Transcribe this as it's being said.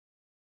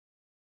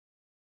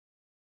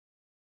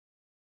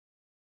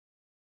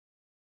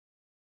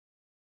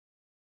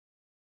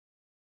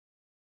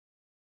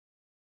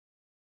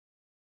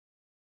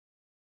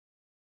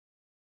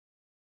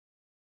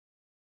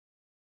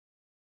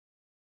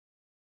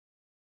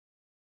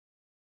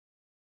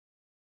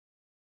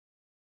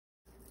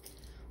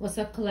What's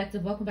up,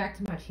 collective? Welcome back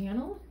to my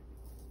channel.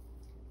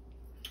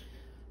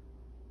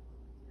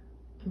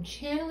 I'm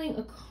channeling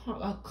a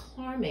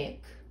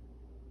karmic.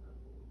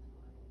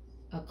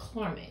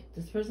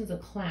 This person's a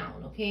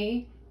clown,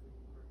 okay?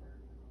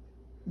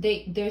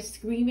 They're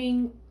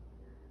screaming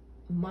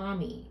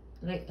mommy.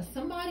 Like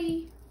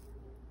somebody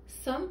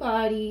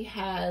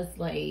has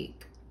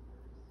like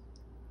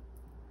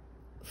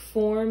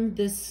formed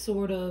this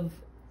sort of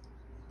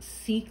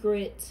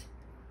secret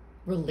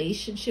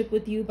relationship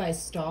with you by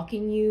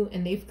stalking you,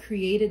 and they've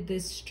created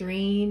this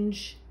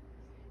strange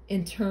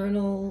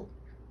internal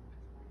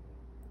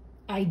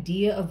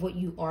idea of what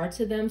you are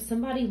to them.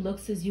 Somebody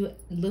looks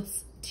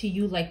to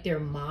you like they're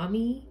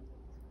mommy.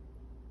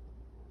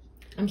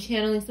 I'm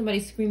channeling somebody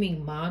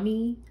screaming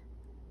mommy.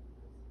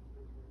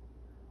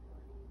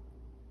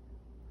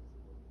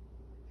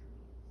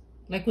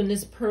 Like when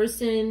this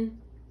person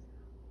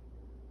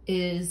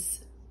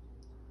is,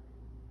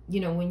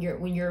 you know, when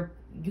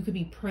you could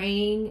be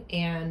praying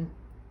and,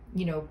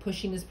 you know,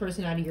 pushing this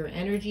person out of your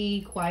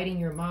energy, quieting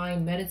your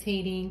mind,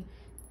 meditating.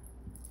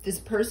 This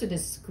person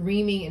is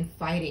screaming and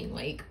fighting.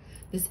 Like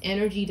this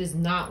energy does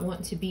not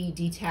want to be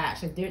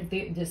detached. Like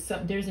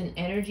there's an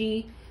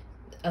energy,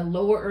 a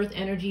lower earth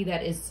energy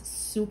that is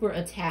super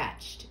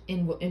attached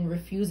and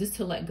refuses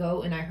to let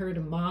go. And I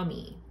heard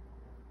mommy.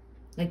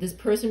 Like this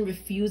person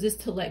refuses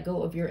to let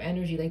go of your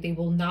energy. Like they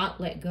will not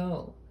let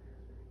go.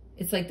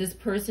 It's like this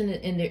person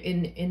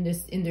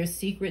in their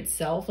secret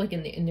self, like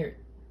in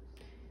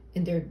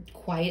their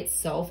quiet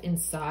self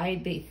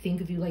inside, they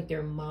think of you like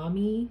their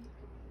mommy.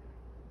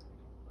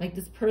 Like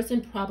this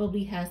person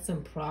probably has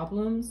some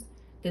problems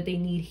that they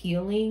need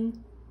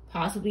healing,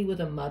 possibly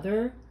with a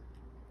mother,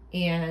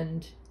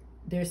 and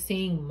they're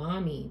saying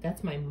mommy,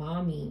 that's my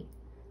mommy,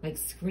 like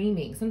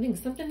screaming.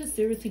 Something is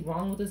seriously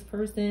wrong with this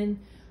person.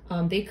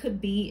 They could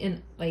be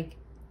in like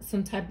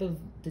some type of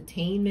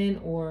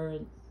detainment or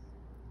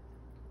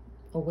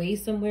away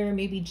somewhere,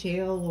 maybe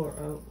jail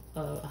or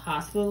a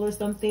hospital or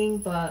something,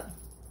 but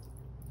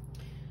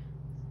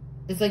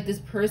it's like this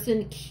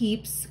person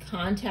keeps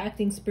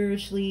contacting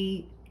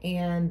spiritually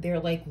and they're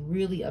like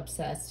really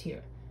obsessed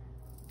here.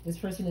 This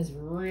person is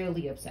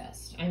really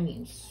obsessed. I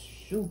mean,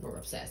 super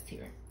obsessed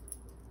here.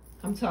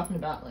 I'm talking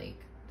about like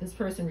this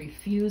person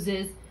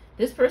refuses.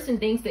 This person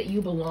thinks that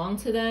you belong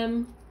to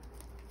them.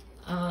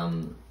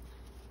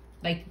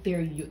 Like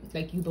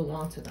you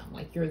belong to them,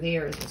 like you're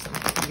theirs or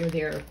something.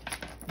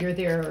 You're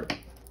there,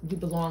 you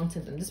belong to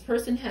them. This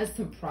person has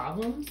some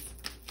problems.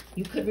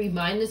 You could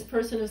remind this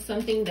person of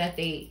something that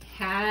they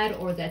had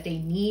or that they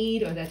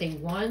need or that they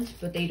want,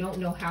 but they don't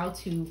know how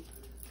to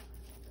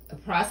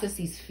process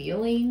these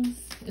feelings.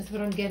 Is what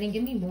I'm getting.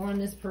 Give me more on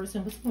this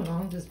person. What's going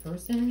on with this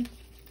person?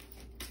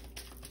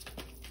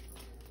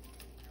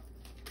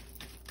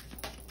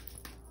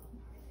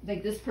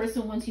 Like this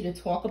person wants you to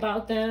talk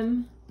about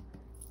them.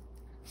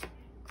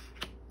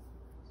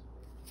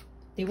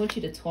 They want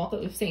you to talk.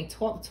 If saying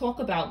talk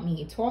about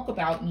me, talk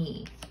about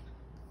me,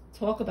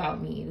 talk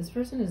about me. This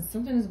person is,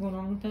 something is going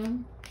on with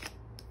them.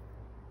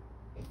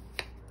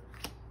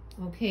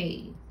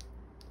 Okay.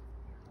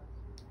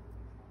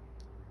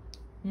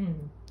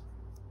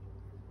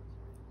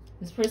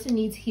 This person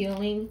needs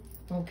healing.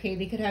 Okay,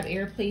 they could have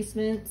air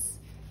placements.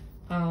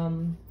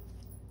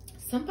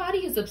 Somebody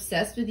is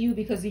obsessed with you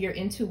because of your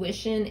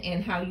intuition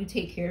and how you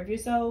take care of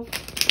yourself.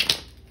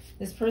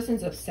 This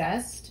person's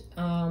obsessed.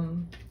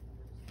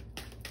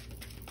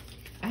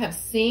 I have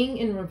sing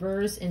in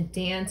reverse and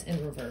dance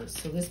in reverse.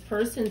 So this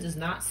person does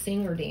not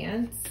sing or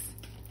dance.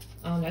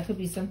 That could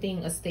be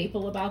something, a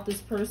staple about this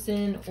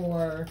person,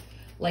 or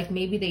like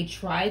maybe they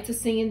tried to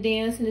sing and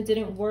dance and it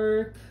didn't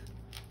work,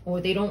 or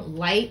they don't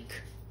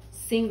like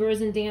singers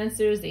and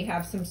dancers. They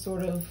have some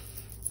sort of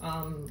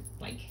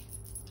like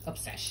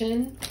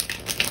obsession.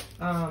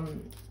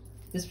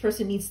 This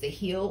person needs to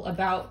heal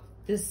about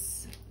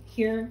this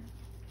here.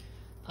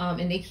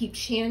 And they keep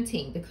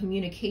chanting the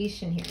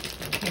communication here,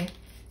 okay?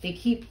 They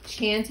keep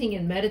chanting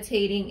and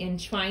meditating and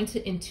trying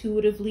to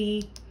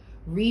intuitively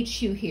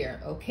reach you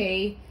here,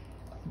 okay?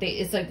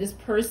 It's like this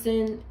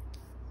person,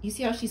 you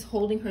see how she's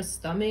holding her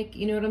stomach?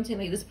 You know what I'm saying?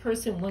 Like this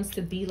person wants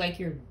to be like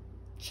your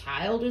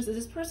child. Or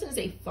this person is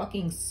a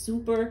fucking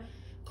super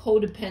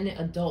codependent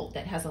adult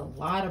that has a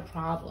lot of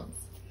problems.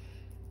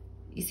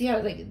 You see how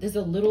like there's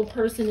a little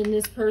person in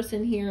this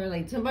person here?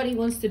 Like somebody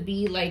wants to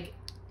be like,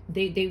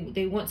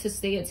 they want to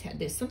stay attached.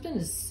 There's something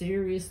is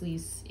seriously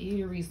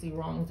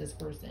wrong with this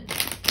person.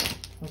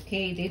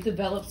 Okay, they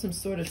developed some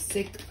sort of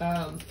sick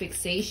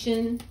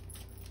fixation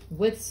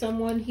with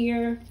someone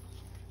here.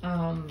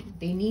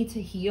 They need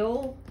to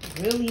heal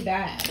really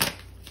bad.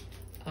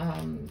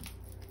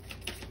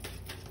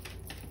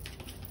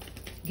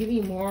 Give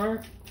me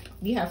more.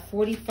 We have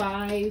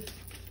 45,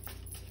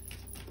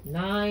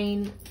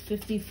 9,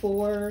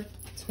 54,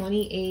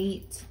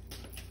 28,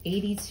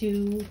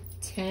 82,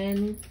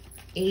 10,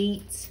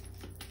 8,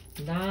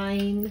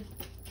 9,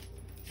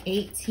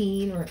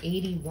 18 or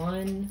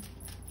 81,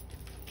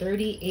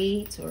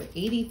 38 or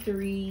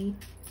 83,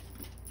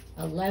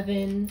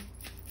 11,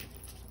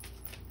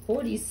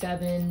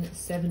 47,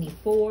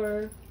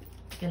 74,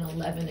 and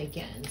 11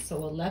 again. So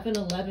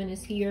 1111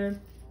 is here.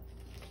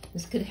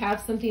 This could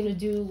have something to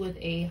do with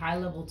a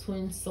high-level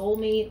twin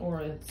soulmate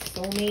or a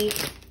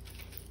soulmate,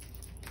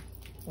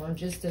 or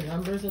just the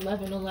numbers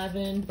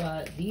 1111.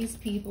 But these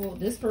people,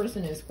 this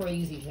person is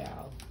crazy,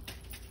 child.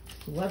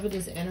 Whoever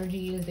this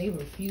energy is, they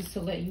refuse to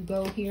let you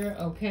go here,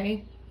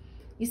 okay?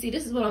 You see,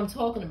 this is what I'm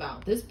talking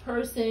about. This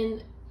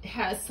person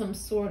has some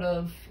sort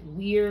of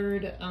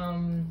weird,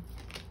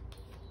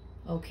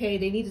 okay,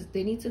 they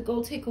need to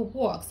go take a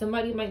walk.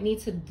 Somebody might need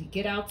to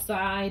get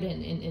outside,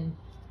 and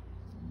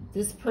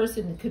this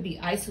person could be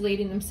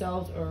isolating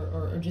themselves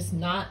or just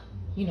not,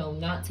 you know,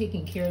 not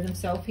taking care of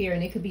themselves here.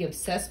 And they could be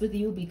obsessed with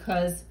you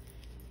because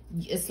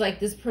it's like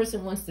this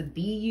person wants to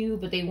be you,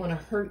 but they want to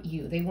hurt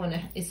you. They want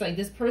to, it's like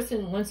this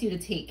person wants you to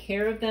take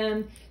care of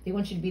them. They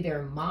want you to be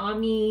their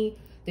mommy.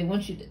 They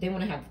want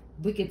to have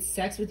wicked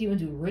sex with you and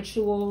do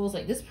rituals.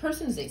 Like, this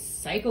person is a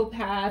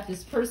psychopath.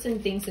 This person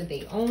thinks that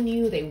they own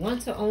you. They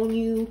want to own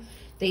you.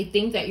 They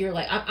think that you're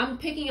like, I'm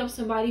picking up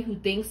somebody who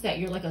thinks that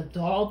you're like a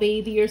doll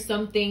baby or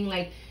something.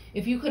 Like,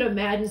 if you could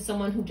imagine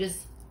someone who just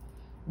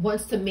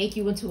wants to make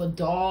you into a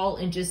doll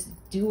and just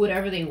do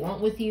whatever they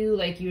want with you,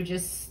 like you're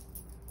just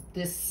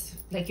this,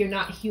 like you're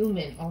not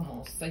human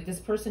almost. Like, this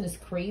person is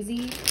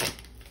crazy.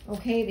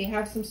 Okay, they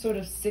have some sort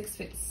of sick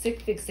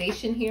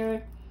fixation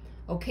here.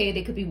 Okay,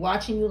 they could be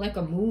watching you like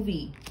a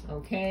movie.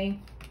 Okay,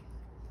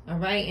 all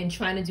right, and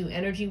trying to do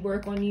energy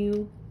work on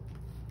you.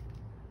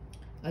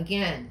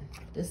 Again,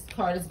 this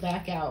card is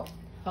back out.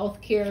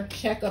 Healthcare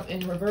checkup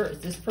in reverse.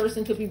 This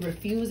person could be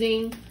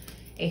refusing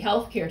a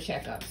healthcare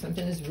checkup.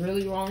 Something is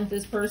really wrong with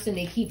this person.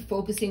 They keep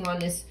focusing on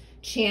this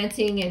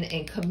chanting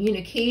and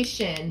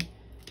communication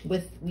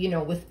with, you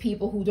know, with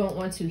people who don't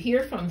want to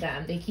hear from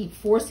them. They keep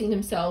forcing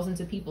themselves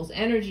into people's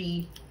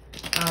energy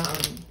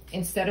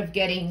instead of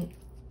getting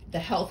the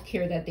health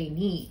care that they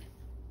need.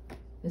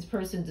 This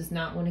person does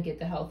not want to get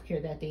the health care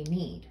that they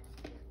need.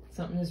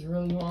 Something is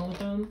really wrong with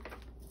them.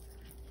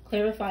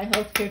 Clarify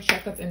healthcare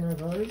checkup in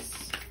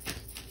reverse.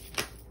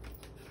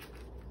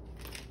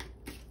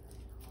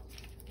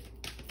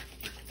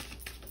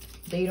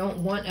 They don't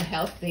want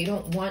they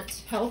don't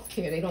want health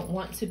care. They don't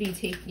want to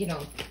be you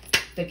know,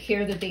 the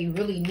care that they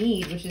really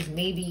need, which is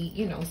maybe,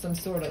 you know, some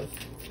sort of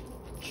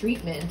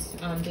treatment.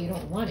 They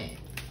don't want it.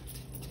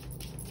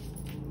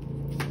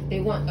 They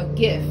want a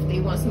gift.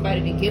 They want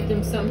somebody to give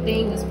them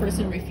something. This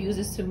person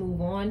refuses to move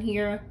on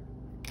here.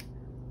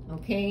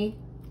 Okay.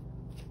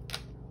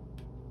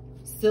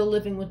 Still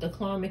living with the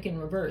karmic in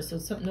reverse.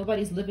 So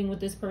nobody's living with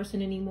this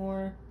person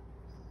anymore.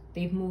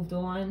 They've moved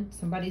on.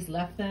 Somebody's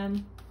left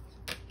them.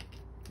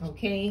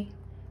 Okay.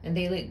 And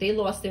they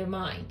lost their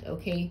mind.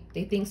 Okay.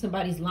 They think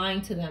somebody's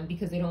lying to them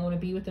because they don't want to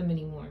be with them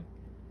anymore.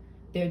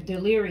 They're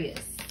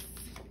delirious.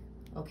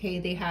 Okay.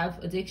 They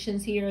have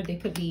addictions here. They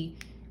could be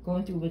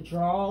going through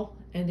withdrawal.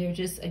 And they're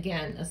just,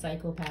 again, a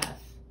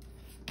psychopath.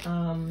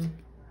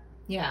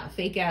 Yeah,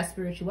 fake ass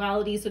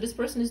spirituality. So this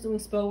person is doing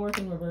spell work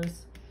in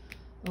reverse.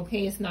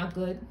 Okay, it's not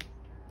good.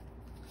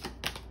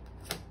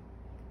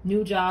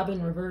 New job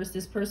in reverse.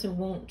 This person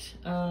won't,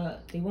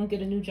 they won't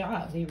get a new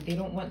job. They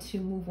don't want to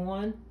move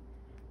on.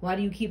 Why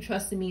do you keep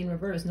trusting me in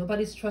reverse?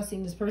 Nobody's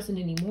trusting this person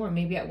anymore.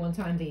 Maybe at one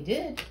time they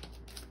did.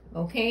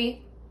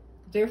 Okay,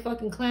 they're a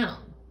fucking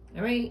clown.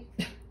 All right,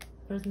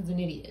 person's an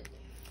idiot.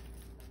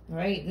 All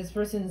right, this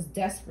person is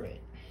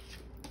desperate.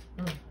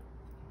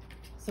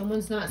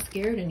 Someone's not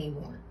scared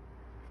anymore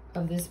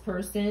of this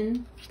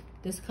person,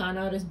 this con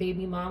artist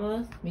baby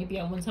mama. Maybe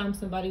at one time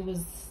somebody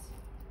was,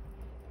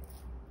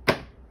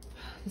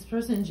 this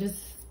person just,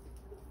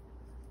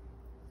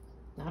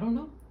 I don't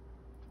know.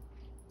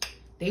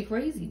 They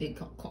crazy.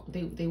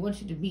 They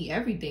want you to be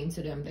everything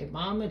to them. Their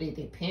mama,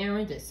 their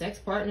parent, their sex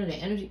partner, their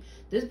energy.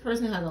 This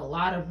person has a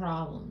lot of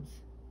problems.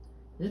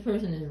 This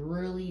person is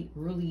really,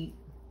 really,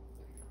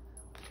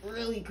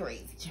 really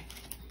crazy.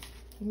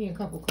 Give me a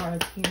couple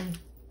cards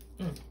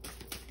here.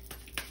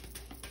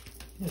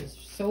 It's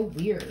so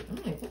weird. I'm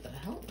like, what the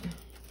hell?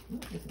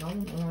 What is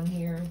going on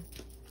here?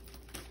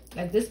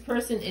 Like, this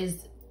person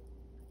is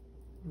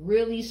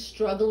really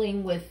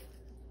struggling with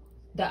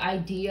the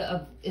idea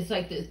of, it's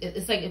like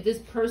if this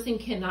person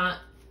cannot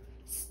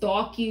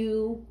stalk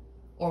you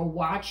or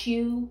watch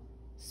you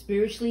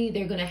spiritually,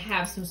 they're gonna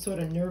have some sort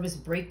of nervous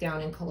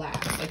breakdown and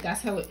collapse. Like,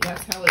 that's how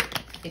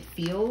it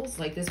feels.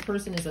 Like, this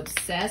person is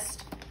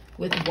obsessed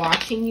with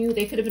watching you.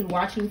 They could have been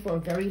watching you for a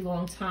very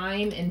long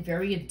time and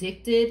very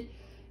addicted,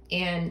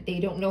 and they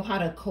don't know how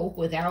to cope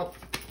without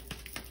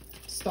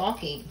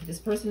stalking. This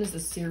person is a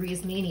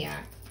serious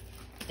maniac,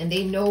 and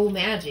they know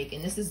magic,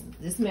 and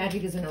this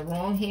magic is in the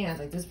wrong hands.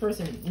 Like, this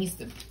person needs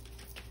to,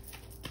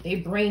 their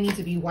brain needs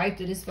to be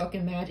wiped of this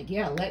fucking magic.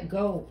 Yeah, let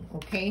go,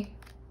 okay?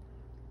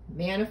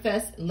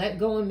 Manifest, let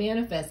go and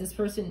manifest. This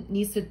person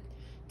needs to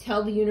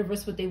tell the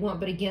universe what they want.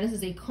 But again, this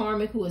is a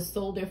karmic who has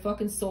sold their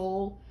fucking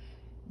soul,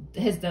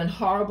 has done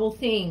horrible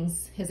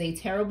things, has a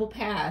terrible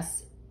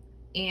past,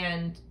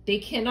 and they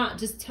cannot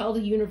just tell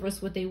the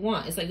universe what they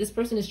want. It's like this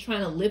person is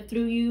trying to live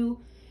through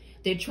you,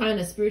 They're trying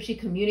to spiritually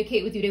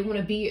communicate with you. They want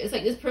to be, it's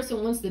like this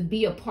person wants to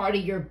be a part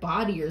of your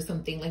body or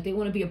something. Like they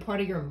want to be a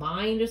part of your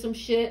mind or some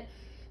shit.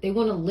 They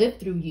want to live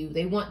through you.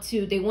 They want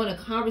to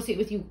conversate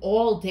with you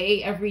all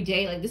day, every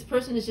day. Like this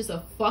person is just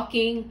a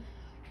fucking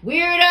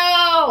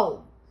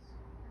weirdo.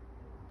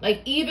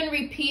 Like even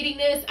repeating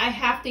this, I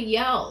have to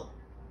yell.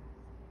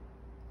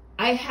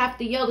 I have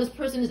to yell. This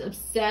person is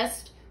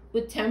obsessed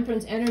with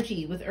temperance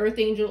energy, with earth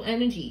angel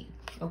energy.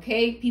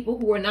 Okay? People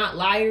who are not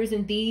liars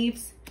and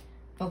thieves.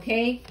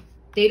 Okay?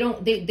 They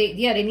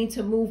need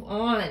to move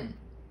on.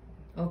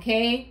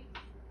 Okay?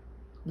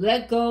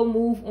 Let go,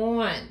 move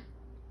on.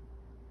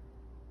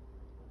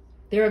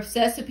 They're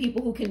obsessed with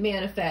people who can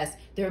manifest.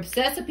 They're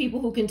obsessed with people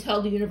who can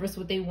tell the universe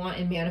what they want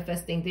and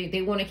manifest things.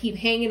 They want to keep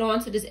hanging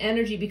on to this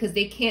energy because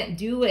they can't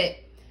do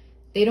it.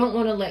 They don't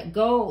want to let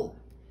go.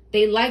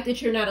 They like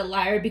that you're not a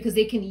liar because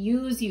they can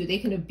use you. They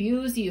can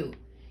abuse you.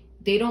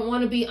 They don't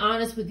want to be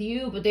honest with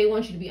you, but they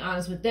want you to be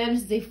honest with them.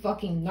 This is a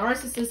fucking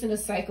narcissist and a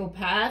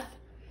psychopath.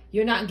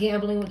 You're not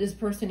gambling with this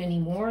person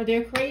anymore.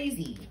 They're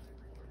crazy.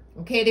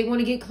 Okay, they want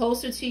to get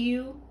closer to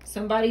you.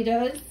 Somebody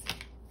does.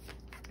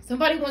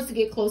 Somebody wants to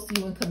get close to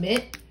you and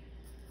commit.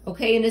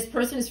 Okay, and this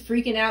person is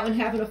freaking out and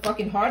having a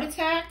fucking heart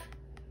attack.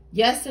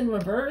 Yes, in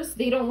reverse.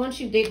 They don't want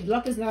you.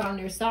 Luck is not on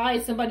their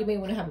side. Somebody may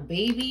want to have a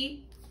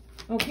baby.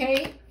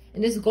 Okay,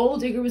 and this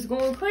gold digger is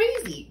going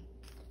crazy.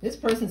 This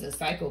person's a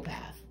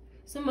psychopath.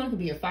 Someone could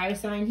be a fire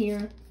sign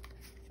here.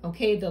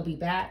 Okay, they'll be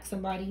back.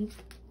 Somebody.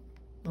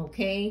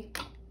 Okay.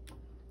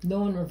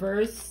 No in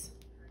reverse.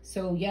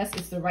 So yes,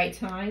 it's the right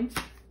time.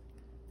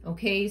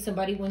 Okay,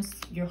 somebody wants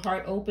your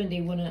heart open.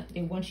 They want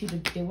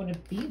to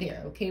be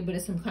there. Okay, but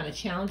there's some kind of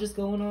challenges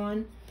going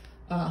on.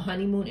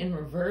 Honeymoon in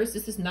reverse.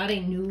 This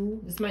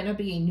might not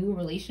be a new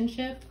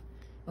relationship.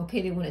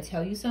 Okay, they want to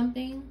tell you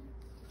something.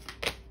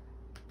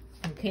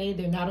 Okay,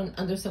 they're not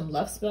under some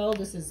love spell.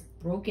 This is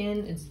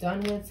broken. It's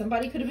done with.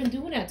 Somebody could have been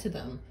doing that to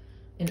them.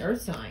 An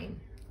earth sign.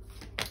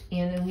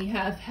 And then we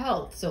have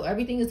health. So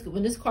everything is good.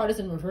 When this card is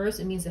in reverse,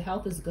 it means the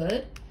health is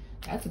good.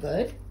 That's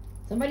good.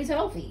 Somebody's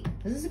healthy.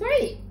 This is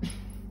great.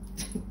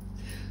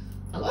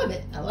 I love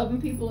it. I love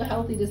when people are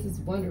healthy. This is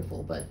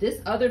wonderful. But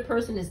this other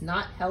person is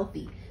not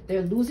healthy.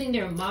 They're losing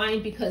their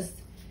mind because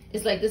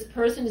it's like this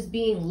person is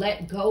being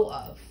let go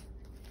of.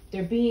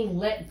 They're being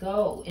let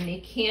go and they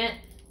can't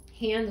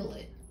handle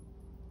it.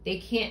 They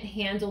can't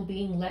handle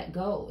being let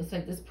go. It's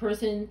like this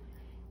person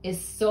is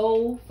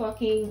so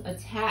fucking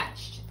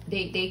attached.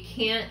 They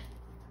can't.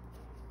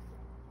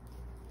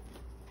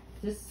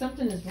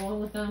 Something is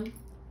wrong with them.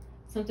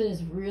 Something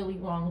is really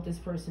wrong with this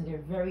person. They're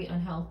very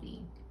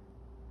unhealthy.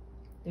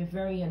 They're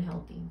very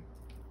unhealthy.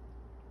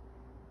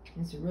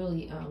 It's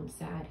really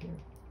sad here.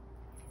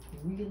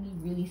 Really,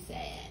 really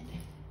sad.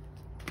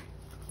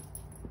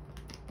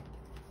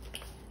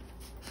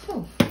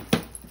 Whew.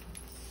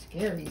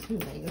 Scary too.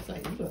 Like it's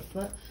like, what the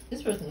fuck?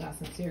 This person got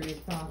some serious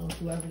problems.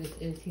 Whoever this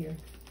is here.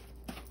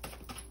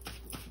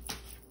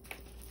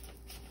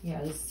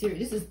 Yeah, this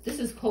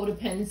is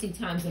codependency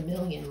times a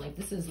million. Like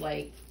this is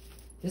like,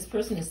 this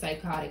person is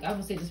psychotic. I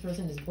would say this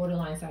person is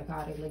borderline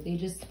psychotic. Like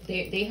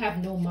they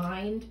have no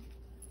mind.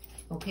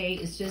 Okay,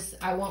 it's just,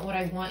 I want what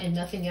I want and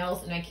nothing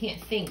else, and I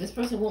can't think. This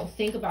person won't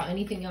think about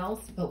anything else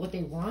but what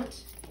they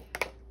want.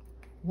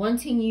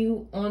 Wanting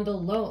you on the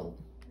low,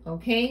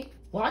 okay?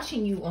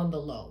 Watching you on the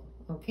low,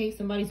 okay?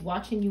 Somebody's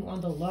watching you on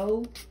the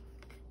low.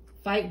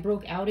 Fight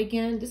broke out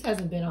again. This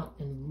hasn't been out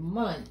in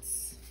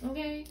months,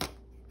 okay?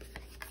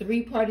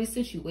 3-party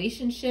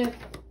situationship.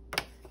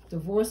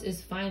 Divorce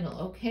is final.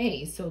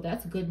 Okay, so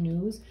that's good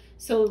news.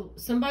 So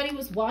somebody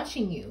was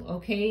watching you,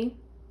 okay?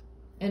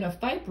 And a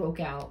fight broke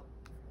out.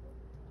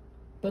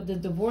 But the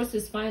divorce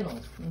is final.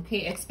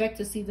 Okay, expect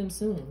to see them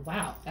soon.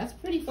 Wow, that's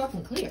pretty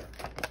fucking clear.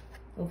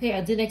 Okay,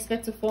 I didn't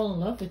expect to fall in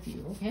love with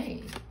you.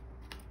 Okay.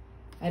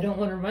 I don't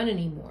want to run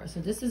anymore.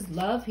 So this is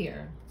love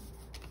here.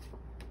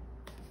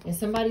 And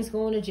somebody's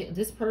going to jail.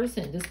 This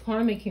person, this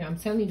karmic here, I'm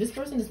telling you, this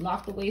person is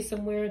locked away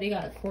somewhere. They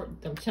got a court.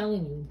 I'm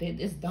telling you,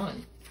 it's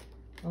done.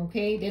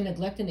 Okay, they're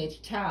neglecting their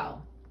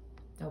child.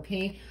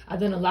 Okay, I've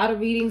done a lot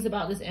of readings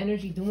about this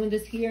energy doing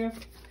this here.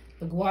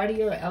 The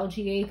Guardia or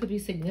LGA could be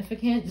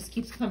significant. This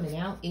keeps coming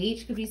out.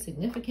 Age could be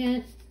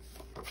significant.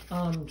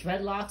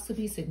 Dreadlocks could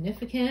be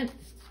significant.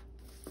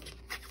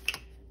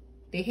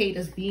 They hate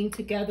us being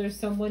together.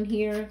 Someone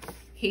here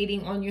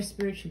hating on your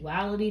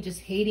spirituality, just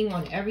hating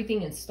on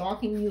everything and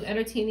stalking you,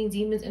 entertaining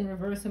demons in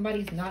reverse.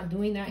 Somebody's not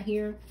doing that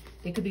here.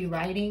 They could be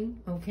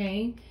writing,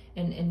 okay,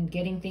 and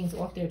getting things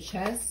off their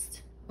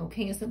chest,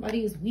 okay, and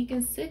somebody is weak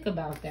and sick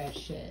about that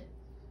shit.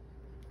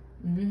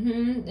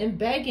 And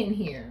begging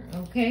here,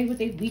 okay, with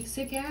a weak,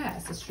 sick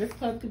ass. A strip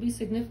club could be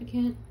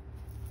significant,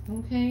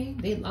 okay.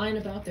 They lying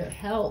about their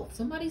health.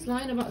 Somebody's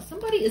lying about,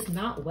 somebody is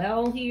not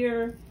well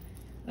here,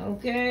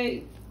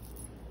 okay.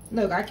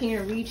 Look, I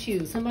can't reach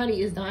you.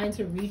 Somebody is dying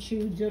to reach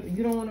you.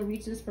 You don't want to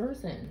reach this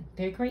person.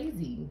 They're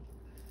crazy.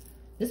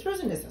 This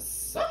person is a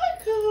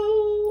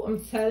psycho.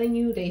 I'm telling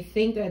you, they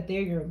think that they're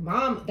your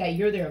mom, that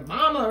you're their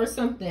mama or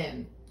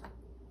something.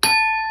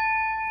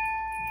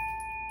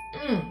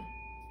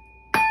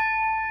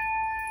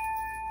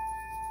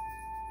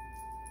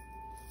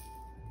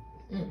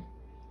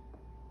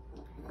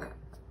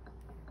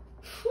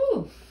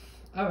 Whew.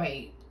 All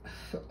right.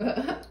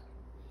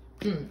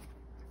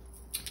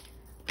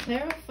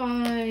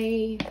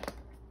 Clarify.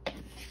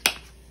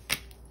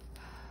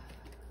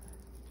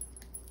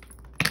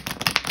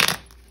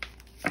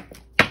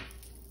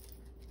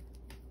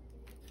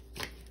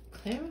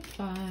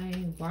 Clarify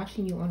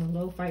watching you on a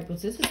low fight, but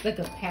this is like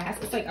a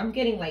past. It's like I'm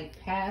getting like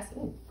past.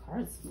 Oh,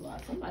 cards flew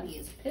out. Somebody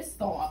is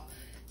pissed off.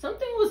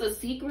 Something was a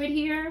secret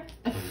here.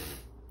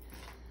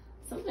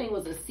 Something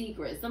was a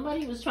secret.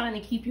 Somebody was trying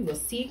to keep you a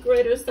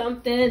secret or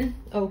something,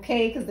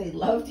 okay? Because they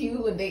loved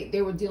you and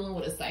they were dealing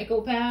with a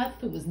psychopath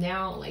who was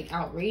now like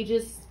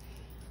outrageous,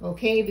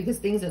 okay? Because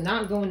things are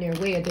not going their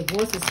way. A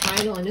divorce is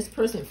final, and this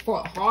person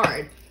fought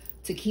hard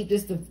to keep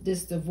this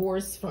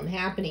divorce from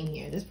happening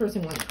here. This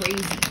person went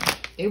crazy.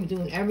 They were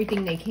doing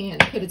everything they can.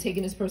 They could have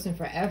taken this person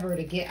forever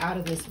to get out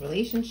of this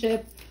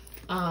relationship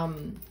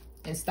and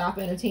stop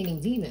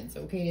entertaining demons,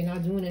 okay? They're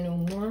not doing it no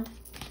more.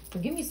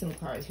 Well, give me some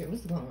cards here.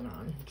 What's going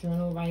on?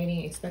 Journal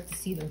writing. Expect to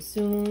see them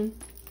soon.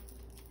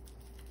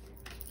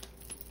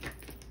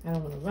 I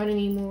don't want to run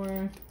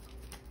anymore.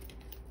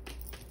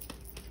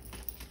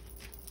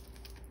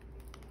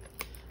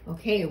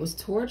 Okay, it was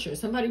torture.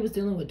 Somebody was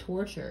dealing with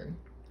torture.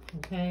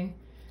 Okay.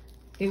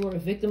 They were a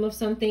victim of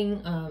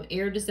something.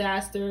 Air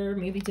disaster.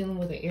 Maybe dealing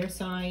with an air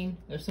sign.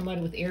 Or somebody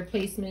with air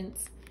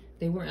placements.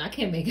 They weren't. I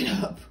can't make it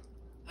up.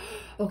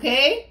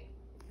 Okay.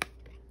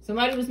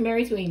 Somebody was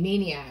married to a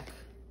maniac.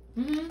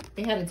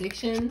 They had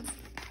addictions.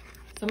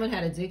 Someone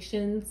had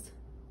addictions.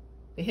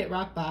 They hit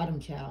rock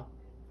bottom, child.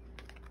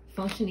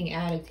 Functioning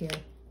addict here.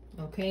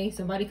 Okay,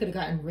 somebody could have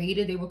gotten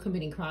raided. They were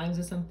committing crimes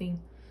or something.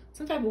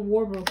 Some type of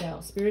war broke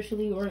out,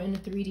 spiritually or in the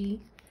 3D.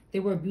 They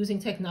were abusing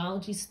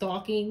technology,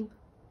 stalking.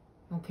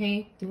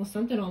 Okay, doing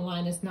something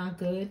online that's not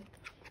good,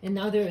 and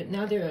now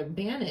they're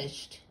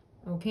banished.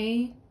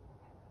 Okay,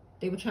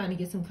 they were trying to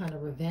get some kind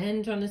of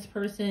revenge on this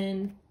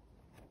person.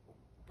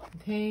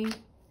 Okay.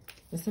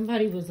 But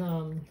somebody was,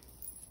 I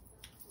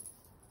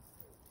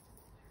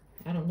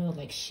don't know,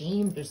 like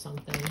shamed or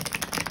something.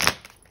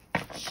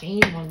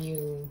 Shame on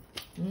you.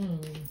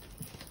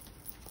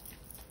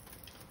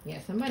 Yeah,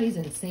 somebody's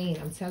insane.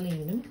 I'm telling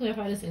you. Let me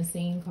clarify this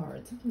insane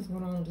card. Something's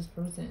going on with this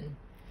person.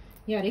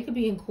 Yeah, they could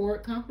be in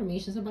court.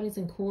 Confirmation. Somebody's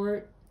in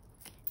court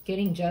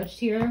getting judged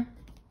here.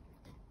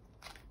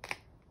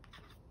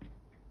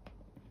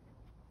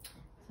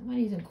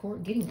 Somebody's in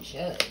court getting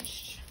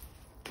judged.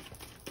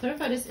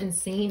 Clarify this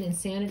insane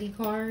insanity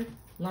card.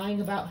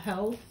 Lying about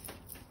health.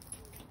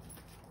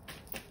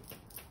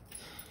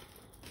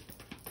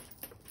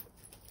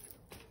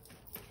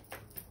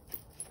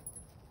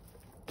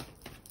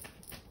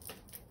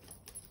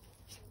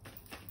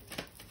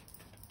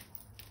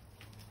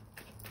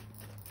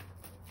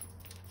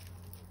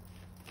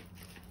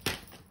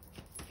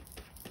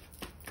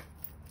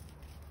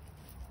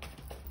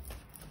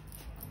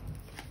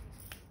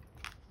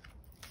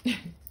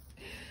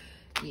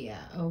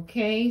 Yeah,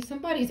 okay.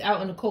 Somebody's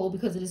out in the cold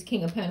because of this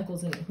King of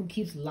Pentacles and who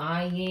keeps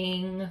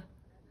lying.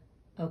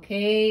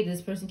 Okay,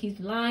 this person keeps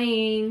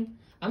lying.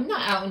 I'm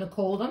not out in the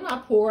cold. I'm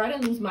not poor. I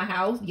didn't lose my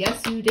house.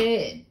 Yes, you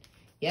did.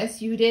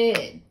 Yes, you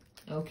did.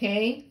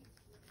 Okay.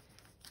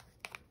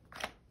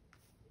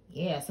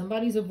 Yeah,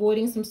 somebody's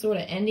avoiding some sort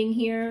of ending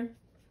here.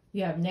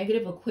 You have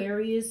negative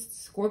Aquarius,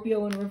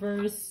 Scorpio in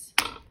reverse,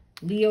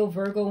 Leo,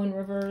 Virgo in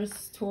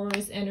reverse,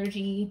 Taurus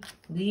energy,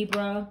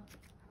 Libra.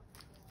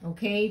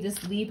 Okay,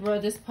 this Libra,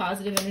 this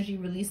positive energy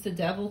released the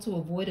devil to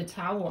avoid a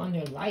tower on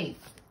their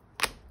life.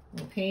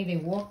 Okay, they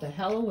walked the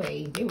hell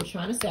away. They were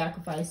trying to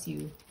sacrifice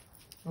you.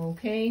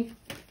 Okay,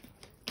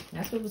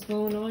 that's what was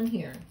going on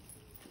here.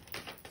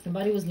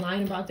 Somebody was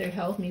lying about their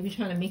health, maybe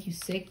trying to make you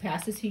sick,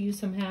 pass it to you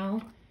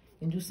somehow,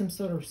 and do some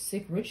sort of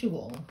sick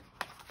ritual.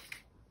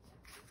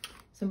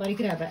 Somebody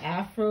could have an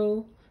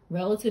afro,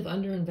 relative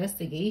under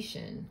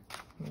investigation.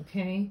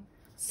 Okay,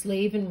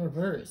 slave in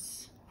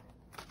reverse.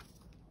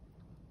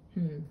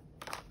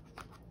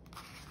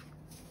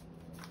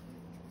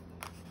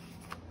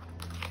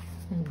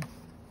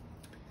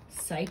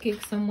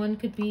 Psychic someone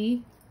could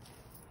be.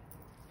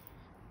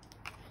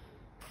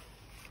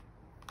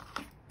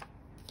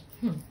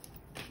 Give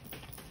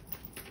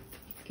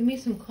me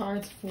some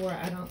cards for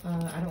I don't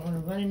want to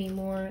run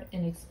anymore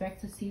and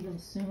expect to see them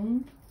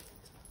soon.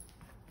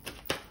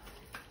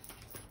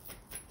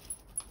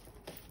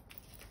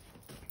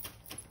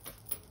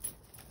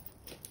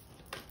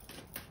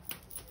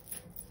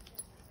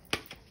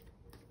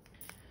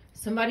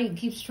 Somebody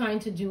keeps trying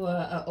to do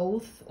a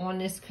oath on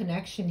this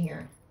connection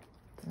here.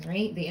 All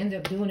right. They end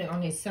up doing it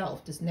on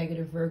themselves. This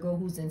negative Virgo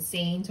who's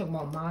insane. Talking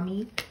about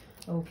mommy.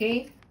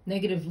 Okay.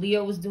 Negative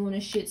Leo was doing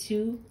this shit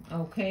too.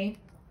 Okay.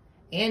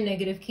 And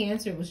negative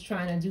Cancer was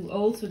trying to do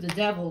oaths with the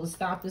devil to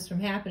stop this from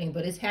happening.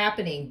 But it's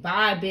happening.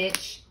 Bye,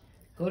 bitch.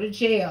 Go to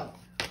jail.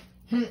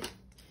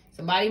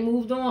 Somebody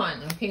moved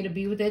on. Okay. To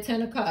be with their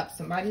 10 of Cups.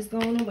 Somebody's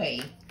going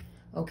away.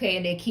 Okay.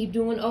 And they keep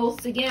doing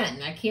oaths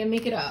again. I can't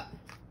make it up.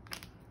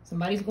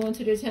 Somebody's going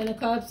to their 10 of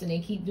Cups and they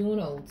keep doing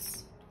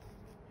oaths.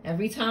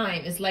 Every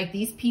time. It's like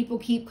these people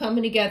keep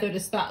coming together to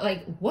stop.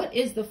 Like, what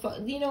is the fuck?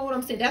 You know what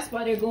I'm saying? That's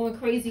why they're going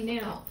crazy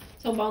now.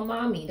 Talking about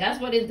mommy. That's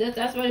why the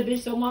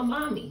bitch told my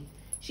mommy.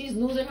 She's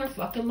losing her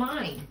fucking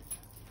mind.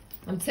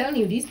 I'm telling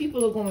you, these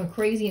people are going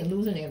crazy and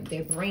losing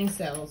their brain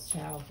cells,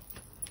 child.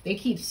 They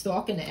keep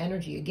stalking the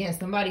energy. Again,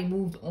 somebody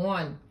moved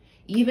on.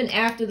 Even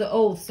after the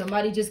oath,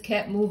 somebody just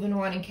kept moving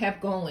on and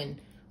kept going.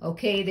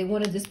 Okay, they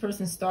wanted this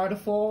person's star to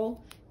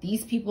fall.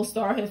 These people's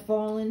star had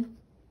fallen.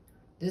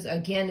 This,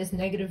 again, this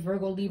negative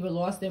Virgo, Libra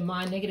lost their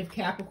mind. Negative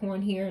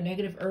Capricorn here.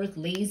 Negative Earth,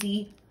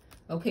 lazy.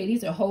 Okay,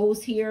 these are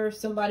hoes here.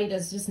 Somebody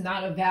that's just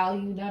not a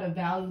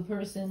value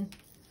person.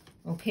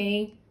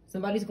 Okay,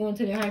 somebody's going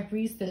to their high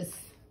priestess.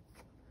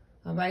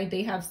 All right,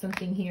 they have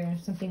something here,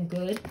 something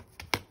good.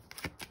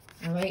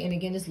 All right, and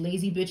again, this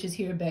lazy bitch is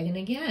here begging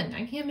again.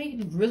 I can't make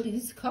it really,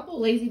 there's a couple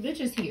lazy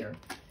bitches here.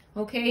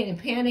 Okay, and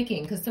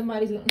panicking because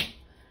somebody's going,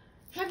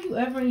 have you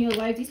ever in your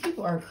life, these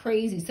people are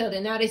crazy. So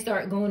then now they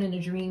start going into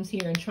dreams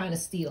here and trying to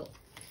steal.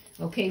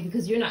 Okay,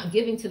 because you're not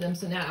giving to them,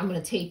 so now I'm going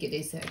to take it,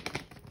 they said.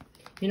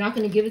 You're not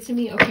going to give it to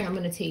me? Okay, I'm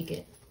going to take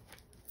it.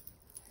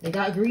 They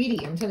got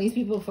greedy. I'm telling these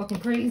people are fucking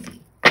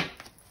crazy.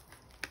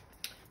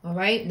 All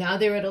right, now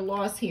they're at a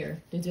loss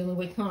here. They're dealing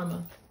with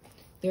karma.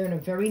 They're in a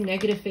very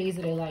negative phase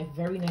of their life.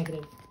 Very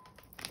negative.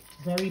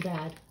 Very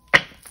bad.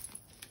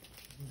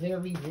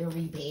 Very,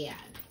 very bad.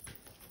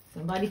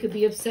 Somebody could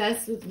be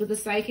obsessed with a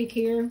psychic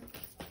here.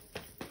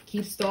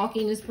 Keep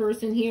stalking this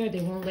person here.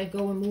 They won't let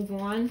go and move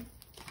on.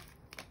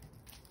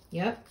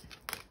 Yep.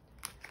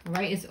 All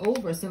right, it's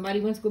over. Somebody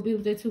went to go be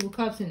with their Two of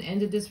Cups and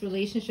ended this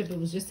relationship. It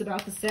was just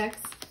about the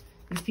sex.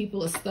 These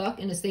people are stuck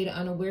in a state of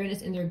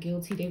unawareness and they're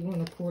guilty. They're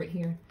going to court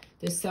here.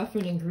 They're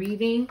suffering and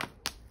grieving.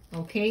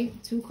 Okay,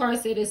 2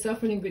 cards say they're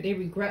suffering and they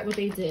regret what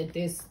they did.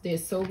 They're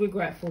so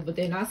regretful, but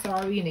they're not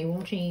sorry and they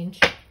won't change.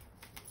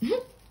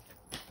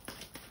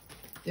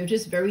 They're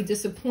just very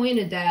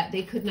disappointed that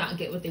they could not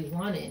get what they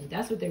wanted.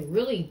 That's what the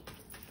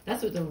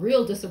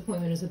real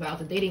disappointment is about,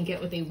 that they didn't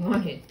get what they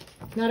wanted.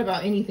 It's not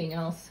about anything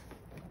else.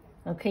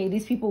 Okay,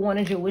 these people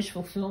wanted your wish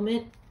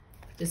fulfillment.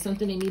 There's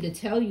something they need to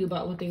tell you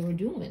about what they were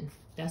doing.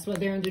 That's why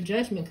they're under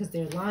judgment, because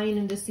they're lying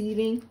and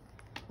deceiving.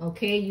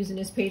 Okay, using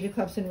this Page of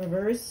Cups in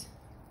reverse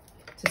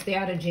to stay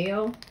out of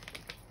jail.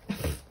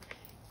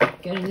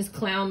 Getting this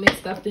clown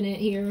mixed up in it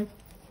here.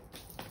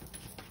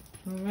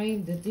 All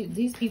right,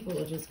 these people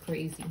are just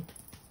crazy.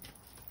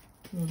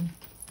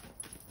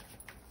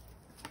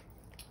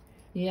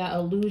 Yeah,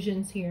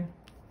 illusions here.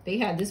 They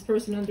had this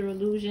person under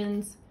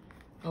illusions.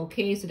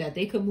 Okay, so that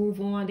they could move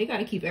on. They got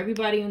to keep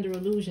everybody under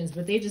illusions,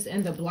 but they just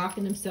end up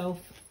blocking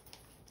themselves.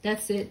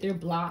 That's it. They're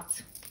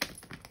blocked.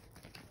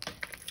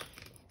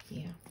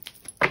 Yeah.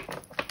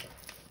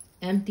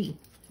 Empty.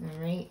 All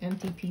right,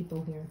 empty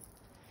people here.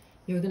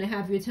 You're going to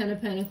have your 10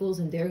 of Pentacles,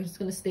 and they're just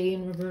going to stay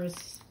in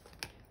reverse.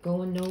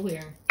 Going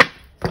nowhere.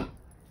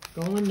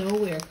 Going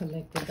nowhere,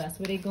 collective. That's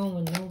where they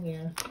going,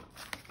 nowhere.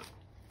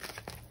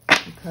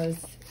 Because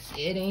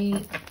it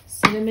ain't...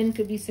 Cinnamon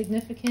could be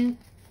significant.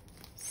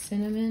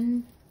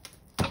 Cinnamon.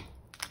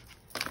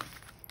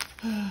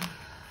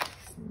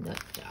 Nut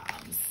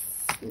jobs.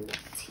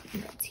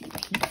 Nutty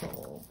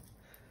people.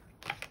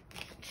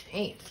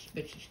 Damn, this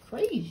bitch is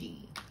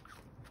crazy.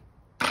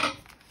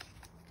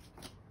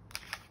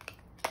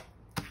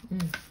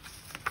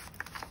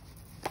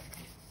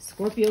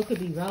 Scorpio could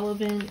be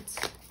relevant.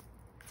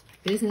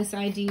 Business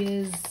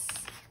ideas.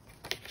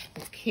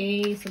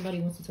 Okay, somebody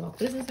wants to talk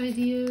business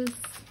ideas.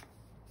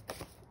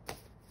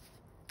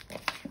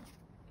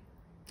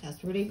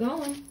 That's where they're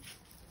going.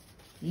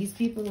 These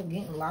people are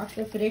getting locked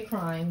up for their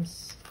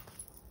crimes.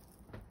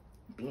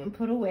 Being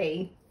put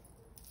away.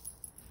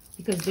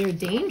 Because they're a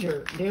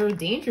danger. They're a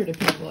danger to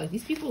people. Like,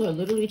 these people are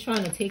literally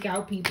trying to take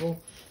out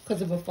people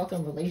because of a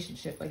fucking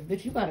relationship. Like,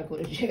 bitch, you gotta go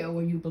to jail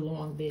where you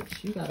belong,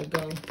 bitch. You gotta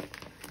go.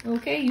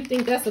 Okay, you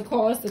think that's the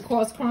cause to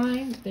cause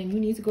crime? Then you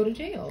need to go to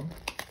jail.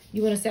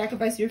 You want to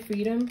sacrifice your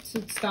freedom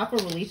to stop a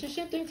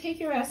relationship? Then take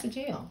your ass to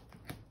jail.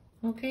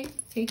 Okay?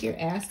 Take your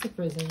ass to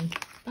prison.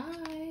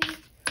 Bye.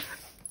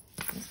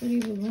 That's where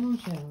you belong,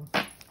 child.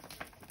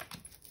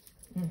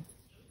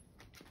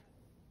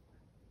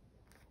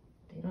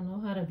 They don't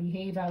know how to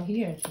behave out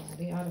here, child.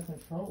 They out of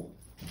control.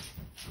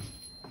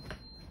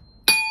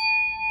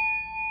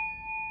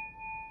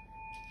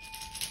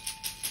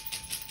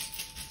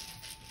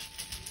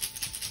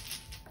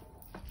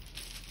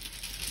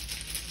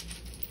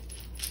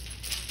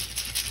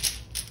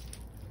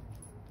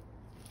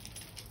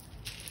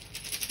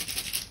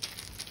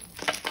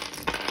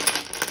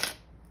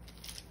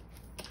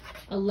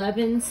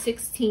 $11,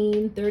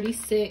 $16,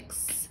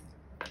 $36,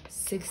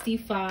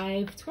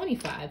 $65,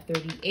 $25,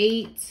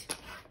 $38,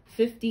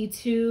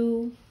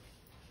 $52,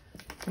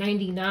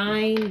 $99,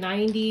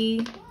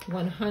 $90,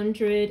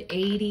 $100,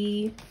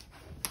 $80.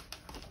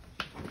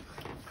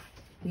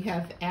 We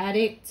have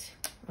addict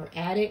or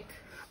addict.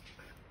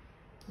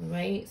 All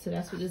right, so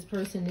that's what this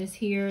person is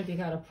here. They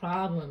got a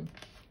problem.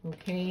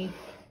 Okay.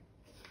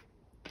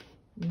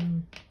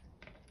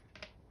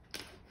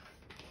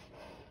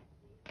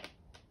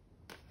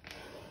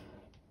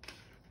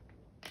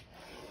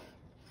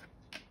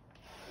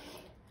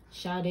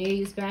 Sade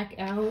is back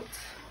out.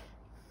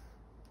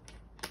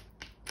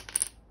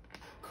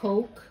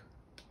 Coke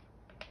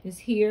is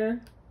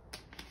here.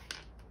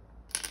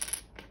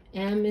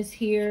 M is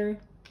here.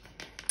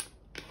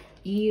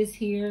 E is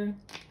here.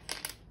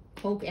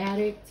 Coke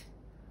addict.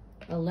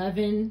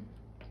 11.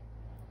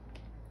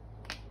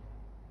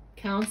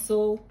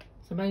 Counsel.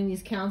 Somebody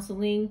needs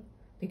counseling.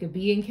 They could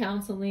be in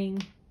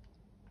counseling.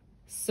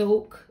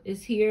 Soak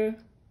is here.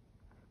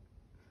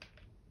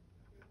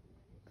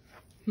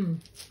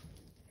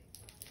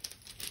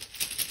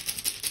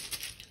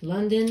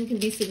 London can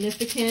be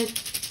significant.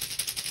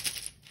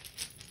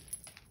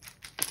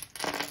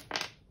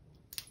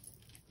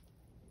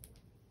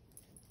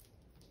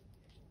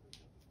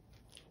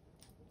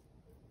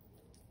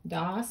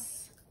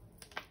 DOS.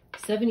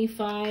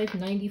 75,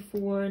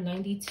 94,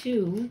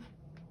 92.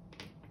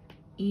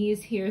 E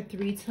is here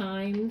 3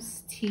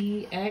 times.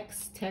 T,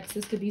 X,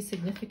 Texas could be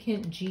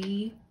significant.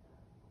 G,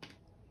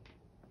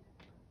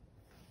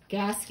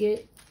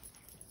 gasket,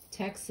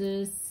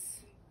 Texas.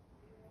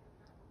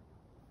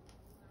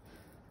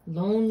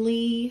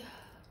 Lonely.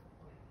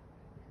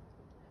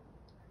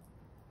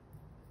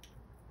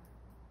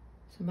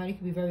 Somebody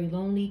could be very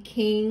lonely.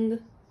 King.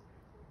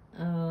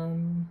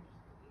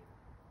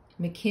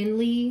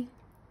 McKinley.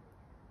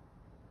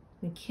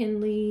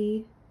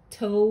 McKinley.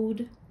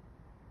 Toad.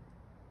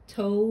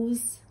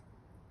 Toes.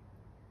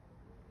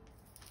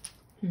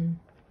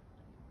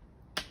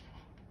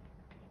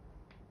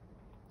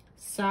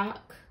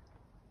 Sock.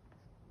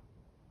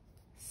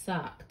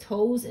 Sock.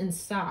 Toes and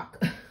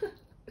sock.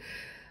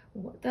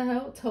 What the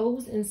hell?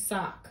 Toes and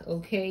sock.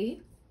 Okay.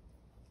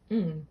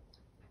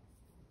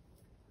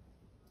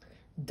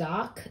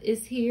 Doc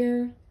is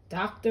here.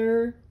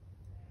 Doctor.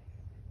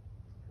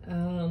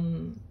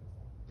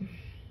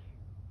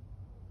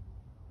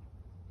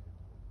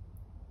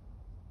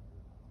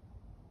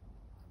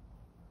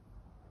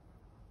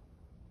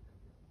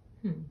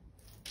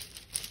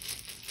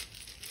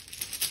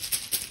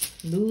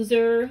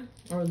 Loser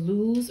or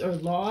lose or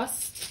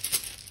lost.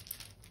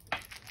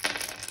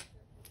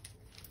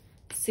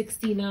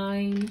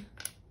 69.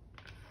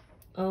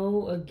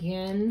 O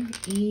again.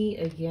 E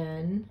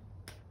again.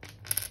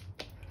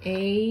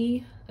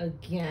 A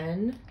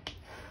again.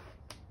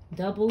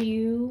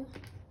 W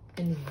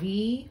and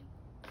V.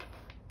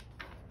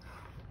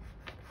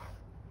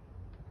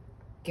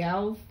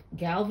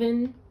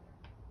 Galvin.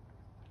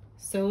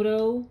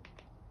 Soto.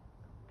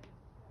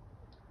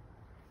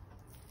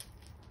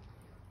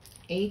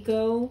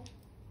 ACO.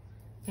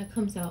 That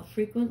comes out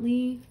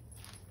frequently.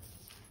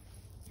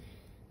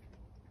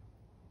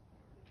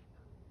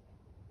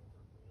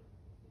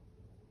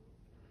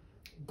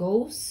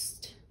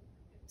 Ghost.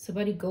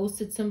 Somebody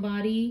ghosted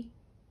somebody.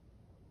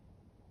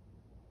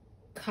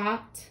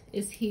 Cot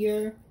is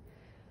here.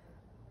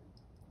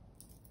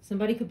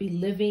 Somebody could be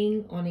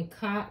living on a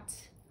cot.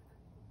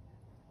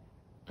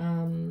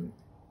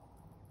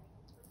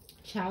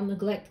 Child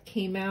neglect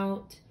came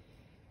out.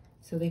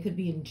 So they could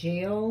be in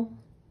jail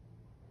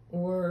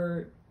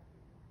or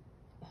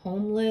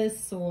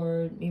homeless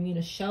or maybe in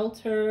a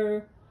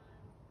shelter.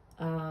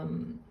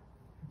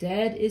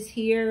 Dead is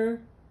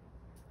here.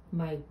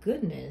 My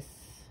goodness.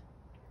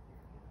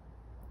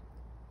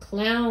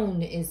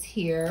 Clown is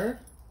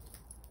here.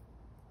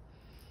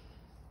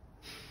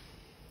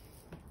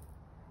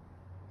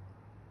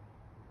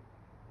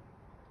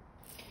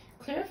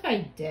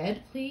 Clarify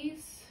dead,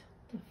 please.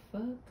 The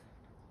fuck?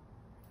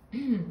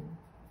 I'm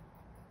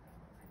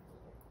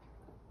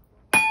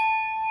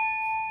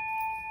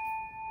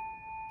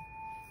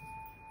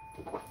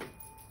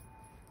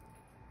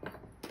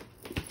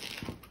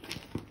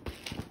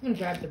gonna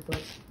grab the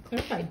book.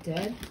 Clarify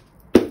dead.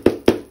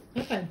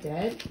 Clarify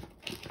dead.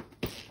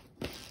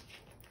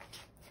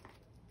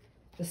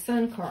 The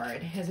Sun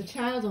card has a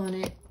child on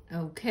it.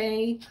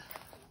 Okay.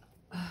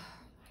 Oh my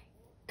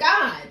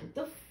God, what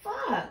the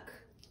fuck?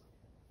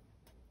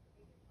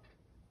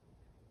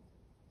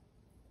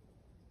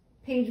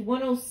 Page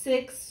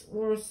 106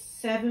 or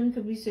 7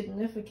 could be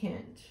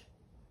significant.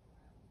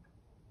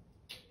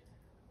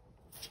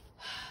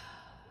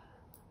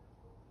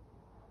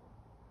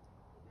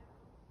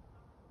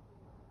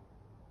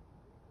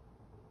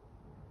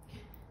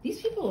 These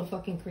people are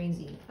fucking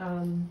crazy.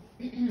 All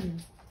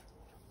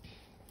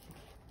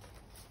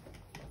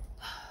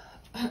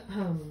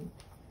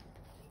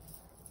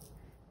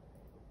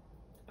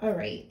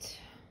right.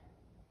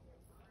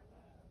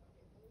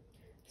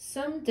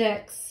 Some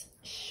decks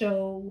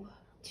show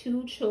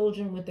 2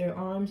 children with their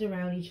arms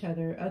around each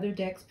other. Other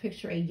decks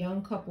picture a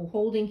young couple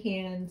holding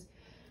hands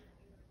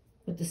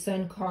with the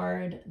Sun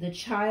card. The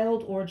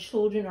child or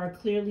children are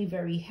clearly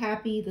very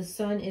happy. The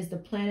Sun is the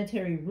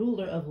planetary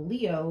ruler of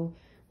Leo,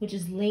 which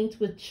is linked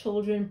with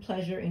children,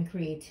 pleasure, and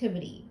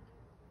creativity.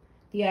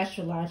 The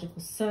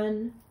astrological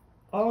Sun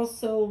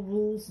also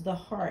rules the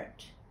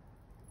heart,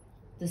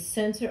 the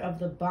center of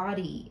the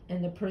body,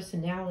 and the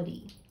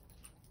personality.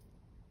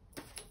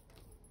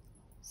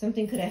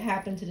 Something could have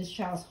happened to this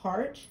child's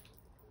heart.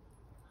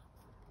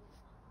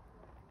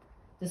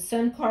 The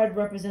Sun card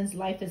represents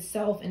life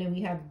itself, and then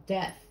we have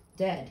death,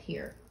 dead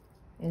here.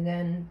 And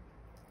then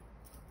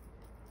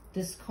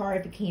this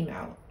card came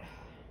out.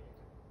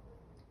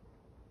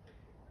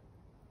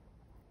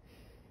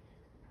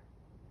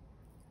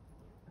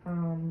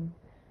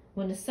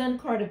 When the Sun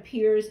card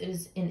appears, it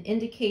is an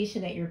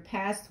indication that your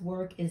past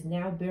work is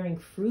now bearing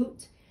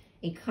fruit,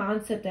 a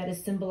concept that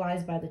is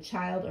symbolized by the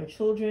child or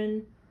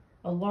children.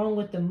 Along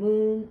with the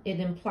Moon, it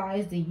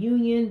implies the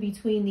union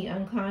between the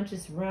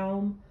unconscious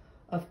realm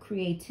of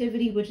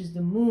creativity, which is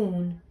the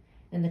Moon,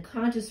 and the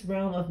conscious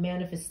realm of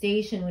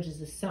manifestation, which is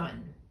the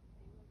Sun.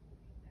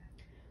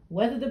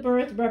 Whether the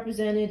birth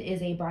represented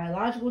is a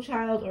biological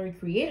child or a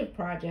creative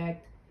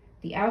project,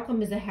 the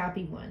outcome is a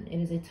happy one. It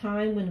is a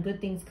time when good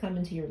things come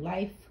into your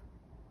life.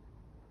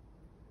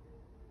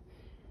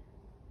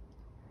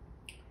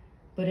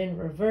 But in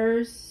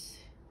reverse,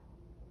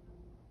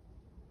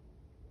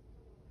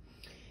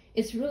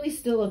 it's really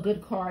still a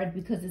good card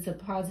because it's a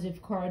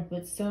positive card,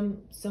 but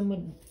some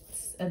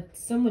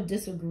would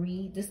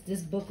disagree.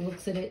 This book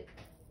looks at it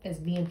as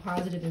being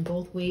positive in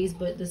both ways,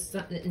 but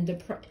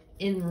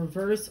in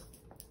reverse,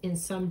 in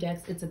some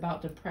decks, it's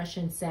about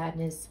depression,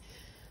 sadness,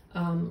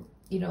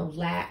 you know,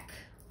 lack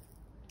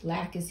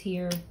is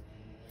here.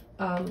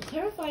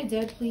 Clarify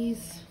dead,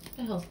 please. What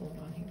the hell's going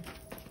on here?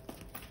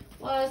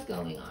 What's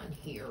going on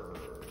here?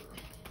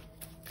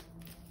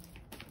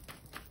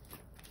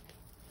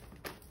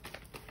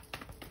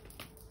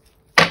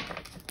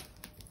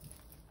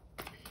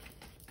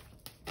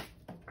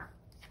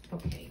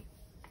 Okay.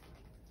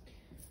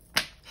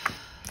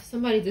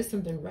 Somebody did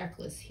something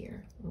reckless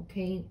here,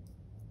 okay?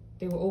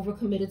 They were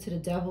overcommitted to the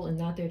devil and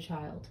not their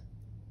child.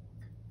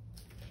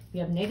 We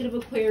have negative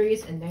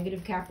Aquarius and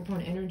negative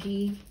Capricorn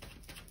energy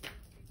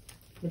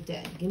with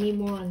dead. Give me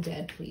more on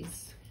dead,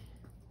 please.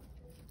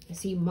 I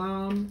see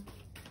mom,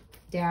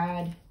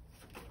 dad,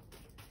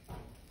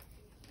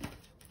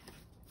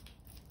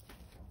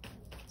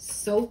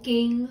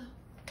 soaking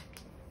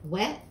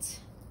wet.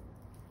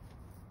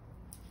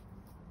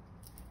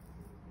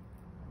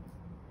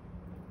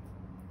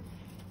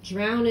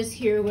 Drown is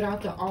here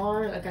without the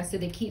R. Like I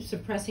said, they keep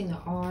suppressing the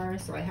R,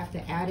 so I have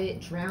to add it.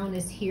 Drown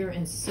is here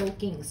and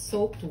soaking,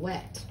 soaked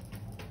wet.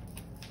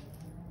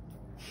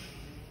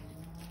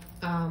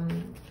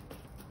 And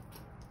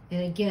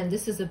again,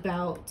 this is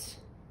about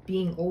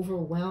being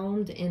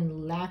overwhelmed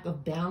and lack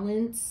of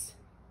balance.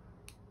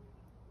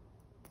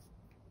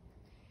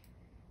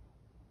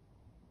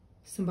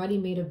 Somebody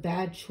made a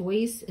bad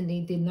choice and they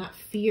did not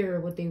fear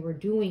what they were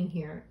doing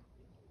here.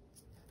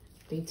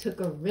 They took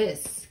a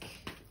risk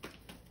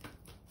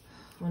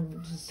on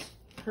this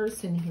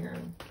person here.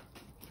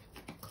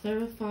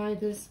 Clarify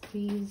this,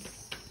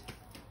 please.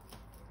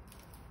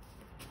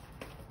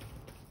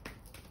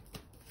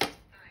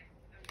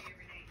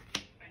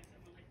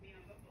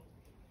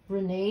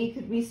 Renee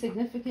could be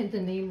significant,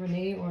 the name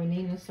Renee, or a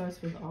name that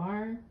starts with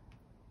R.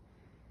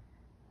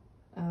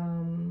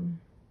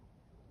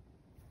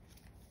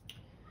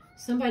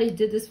 Somebody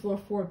did this for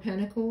Four of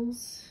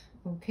Pentacles,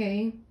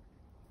 okay?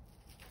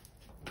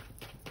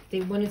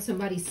 They wanted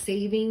somebody's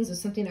savings or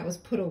something that was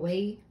put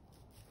away.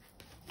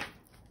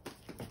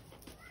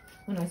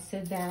 When I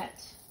said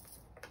that,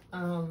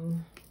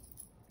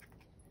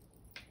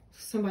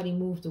 somebody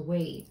moved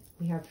away.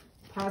 We have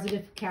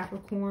positive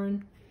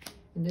Capricorn.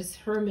 And this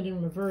Hermit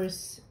in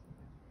reverse,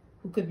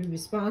 who could be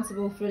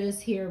responsible for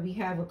this here. We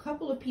have a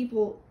couple of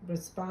people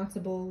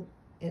responsible,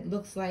 it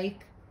looks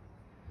like.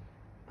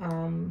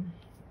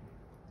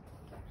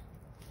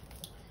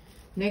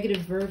 Negative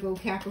Virgo,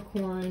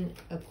 Capricorn,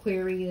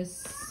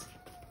 Aquarius,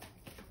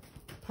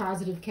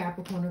 positive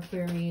Capricorn,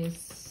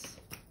 Aquarius.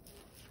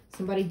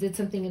 Somebody did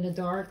something in the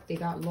dark. They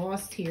got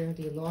lost here.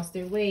 They lost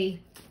their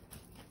way,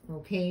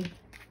 okay?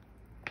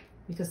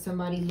 Because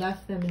somebody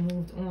left them and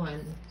moved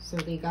on. So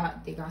they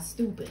got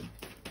stupid.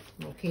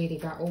 Okay, they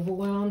got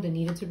overwhelmed and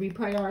needed to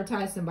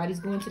reprioritize. Somebody's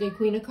going to their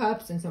Queen of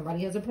Cups and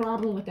somebody has a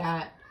problem with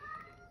that.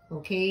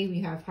 Okay,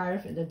 we have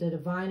Hierophant, the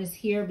Divine is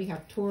here. We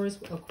have Taurus,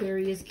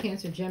 Aquarius,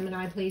 Cancer,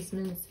 Gemini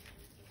placements.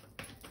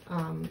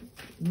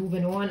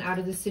 Moving on out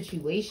of this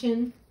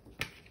situation.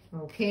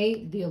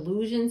 Okay, the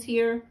illusions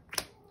here.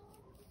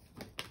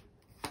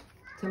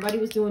 Somebody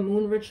was doing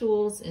moon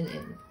rituals and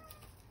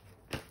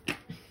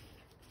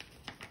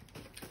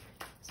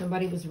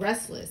somebody was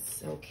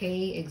restless,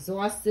 okay,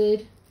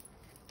 exhausted.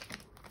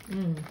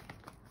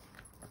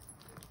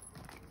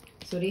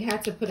 So they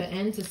had to put an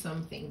end to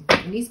something.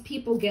 When these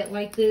people get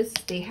like this,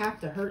 they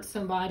have to hurt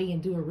somebody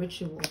and do a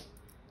ritual,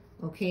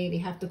 okay? They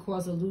have to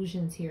cause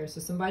illusions here.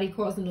 So somebody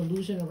caused an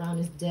illusion around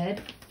is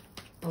dead,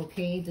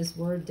 okay? This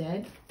word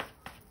dead.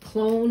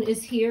 Clone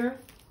is here.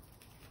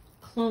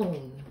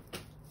 Clone.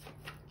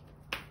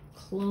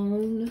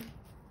 Clone.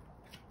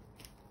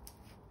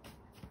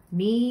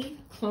 Me.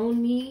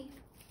 Clone me.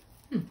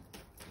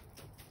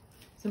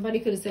 Somebody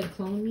could have said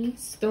clone me,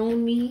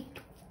 stone me.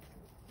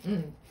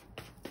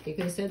 They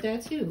could have said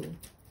that too.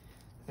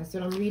 That's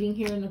what I'm reading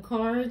here in the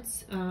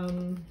cards.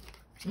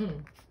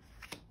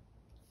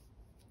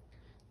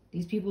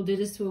 These people did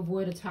this to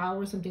avoid a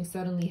tower, something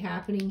suddenly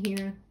happening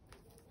here.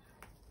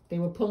 They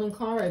were pulling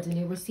cards and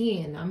they were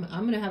seeing, I'm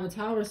going to have a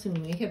tower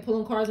soon. They kept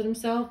pulling cards of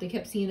themselves. They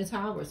kept seeing a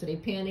tower. So they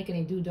panic and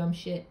they do dumb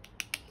shit.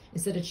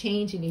 Instead of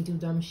changing, they do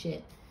dumb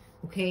shit.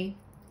 Okay?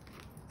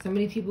 So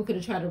many people could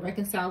have tried to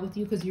reconcile with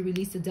you because you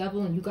released the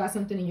devil and you got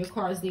something in your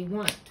cards they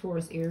want.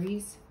 Taurus,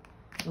 Aries.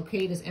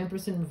 Okay, this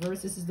Empress in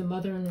reverse. This is the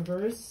Mother in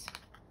reverse.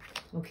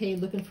 Okay,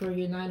 looking for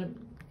your nine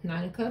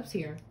of Cups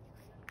here.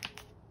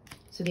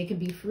 So they can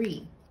be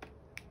free.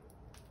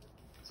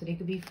 So they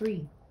could be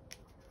free.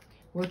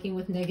 Working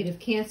with negative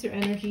Cancer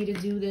energy to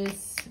do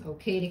this.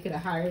 Okay, they could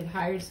have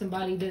hired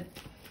somebody to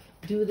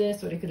do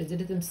this, or they could have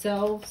did it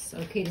themselves.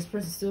 Okay, this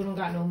person still don't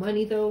got no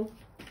money though.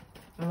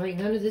 All right,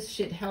 none of this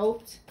shit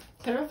helped.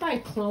 Clarify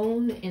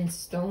clone and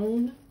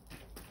stone.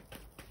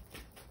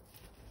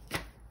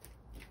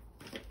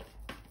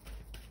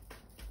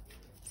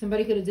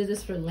 Somebody could have did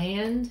this for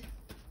land.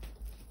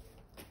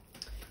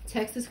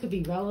 Texas could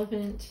be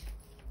relevant.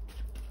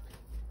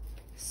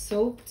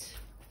 Soaked.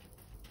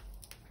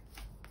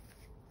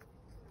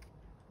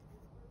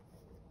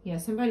 Yeah,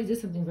 somebody did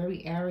something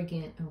very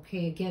arrogant.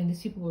 Okay, again,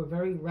 these people were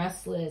very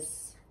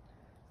restless.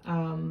 They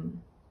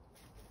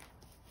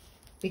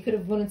could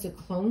have wanted to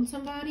clone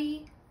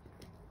somebody.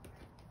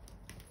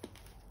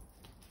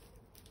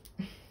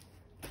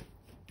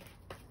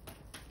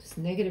 Just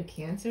negative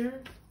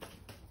Cancer.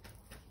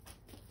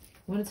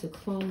 Wanted to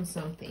clone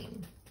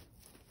something.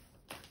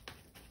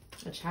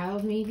 A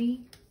child,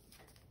 maybe.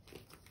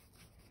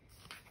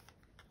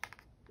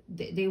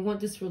 They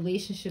want this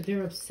relationship.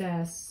 They're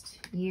obsessed.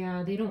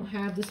 Yeah, they don't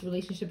have this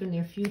relationship in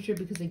their future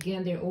because,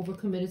 again, they're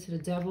overcommitted to the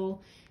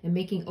devil and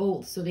making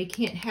oaths. So they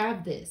can't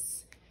have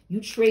this. You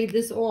trade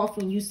this off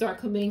when you start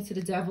committing to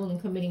the devil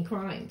and committing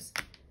crimes.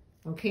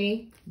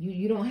 Okay?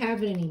 You don't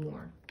have it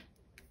anymore.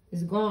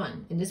 It's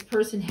gone. And this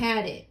person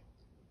had it.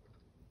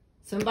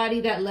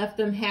 Somebody that left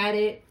them had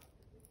it.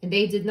 And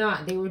they did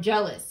not. They were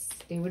jealous.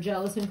 They were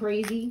jealous and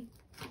crazy.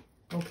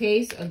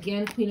 Okay, so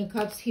again, Queen of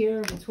Cups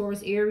here with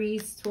Taurus,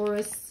 Aries,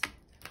 Taurus.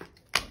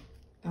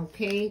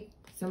 Okay,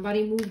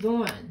 somebody moved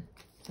on.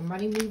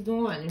 Somebody moved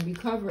on and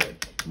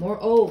recovered. More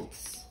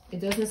oaths. It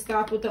doesn't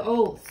stop with the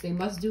oaths. They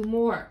must do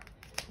more.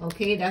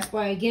 Okay, that's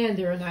why, again,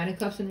 there are 9 of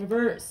Cups in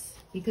reverse.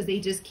 Because they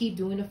just keep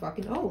doing the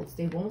fucking oaths.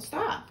 They won't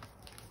stop.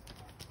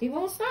 They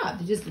won't stop.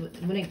 They just,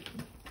 when they...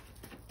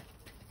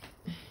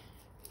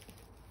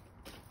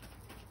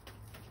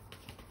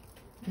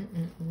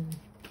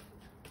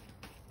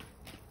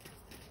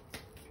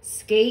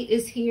 Skate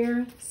is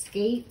here.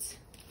 Skate.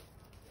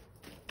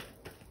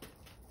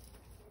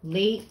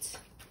 Late.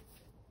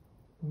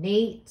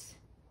 Nate.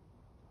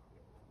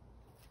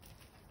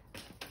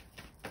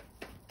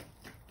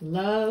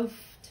 Loved.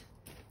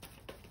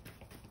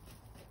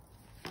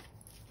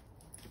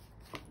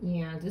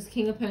 Yeah, this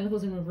King of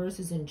Pentacles in reverse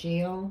is in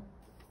jail.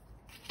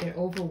 They're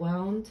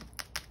overwhelmed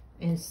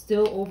and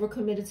still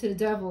overcommitted to the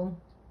devil.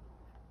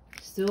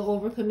 Still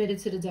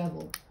overcommitted to the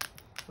devil.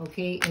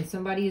 Okay, and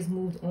somebody has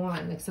moved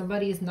on. Like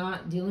somebody is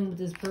not dealing with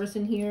this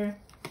person here.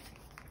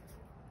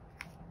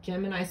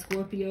 Gemini,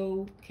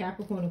 Scorpio,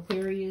 Capricorn,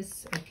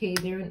 Aquarius. Okay,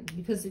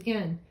 because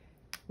again,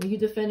 when you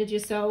defended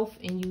yourself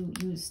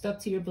and you stuck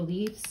to your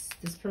beliefs,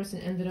 this person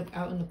ended up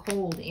out in the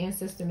cold. The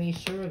ancestor made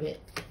sure of it.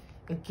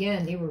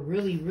 Again, they were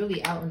really,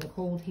 really out in the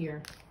cold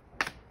here.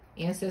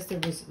 Ancestor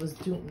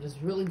was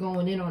really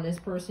going in on this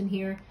person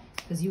here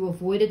because you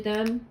avoided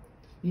them.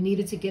 You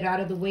needed to get out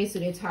of the way so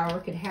their tower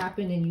could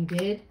happen, and you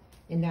did.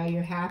 And now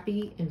you're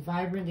happy and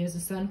vibrant. There's a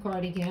Sun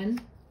card again.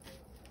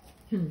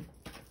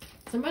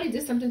 Somebody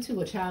did something to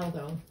a child,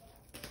 though.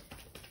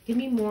 Give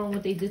me more on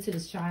what they did to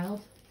this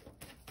child.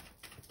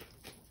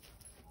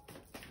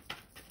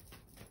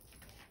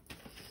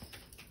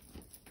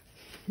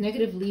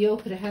 Negative Leo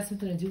could have had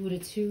something to do with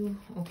it, too.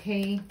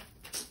 Okay.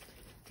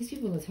 These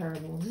people are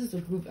terrible. This is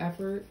a group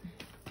effort.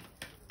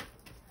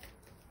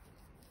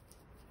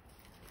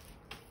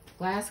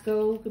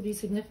 Glasgow could be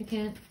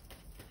significant.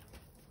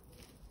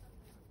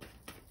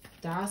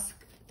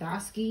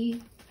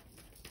 Dosky.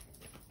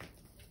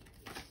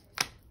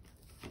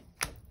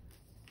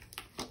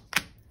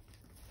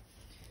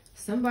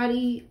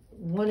 Somebody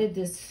wanted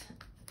this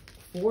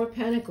 4 of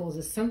Pentacles.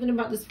 There's something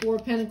about this 4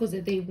 of Pentacles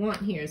that they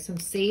want here. Some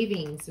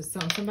savings. There's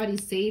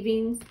somebody's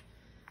savings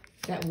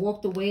that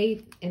walked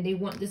away, and they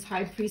want this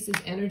High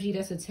Priestess energy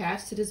that's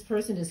attached to this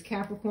person. This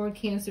Capricorn,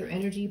 Cancer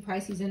energy,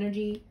 Pisces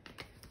energy.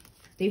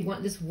 They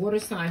want this water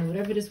sign.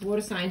 Whatever this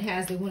water sign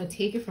has, they want to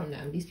take it from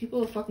them. These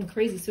people are fucking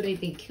crazy. So they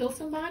kill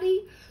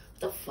somebody?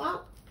 What the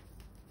fuck?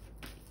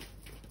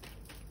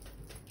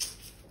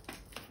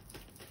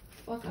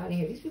 Fuck out of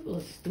here. These people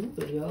are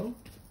stupid, yo.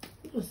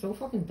 People are so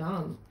fucking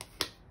dumb.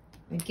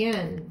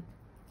 Again,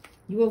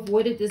 you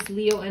avoided this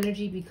Leo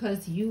energy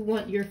because you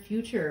want your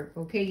future,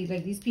 okay?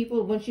 Like, these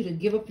people want you to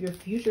give up your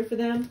future for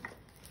them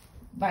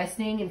by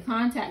staying in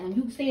contact. When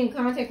you stay in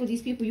contact with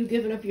these people, you're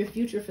giving up your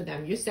future for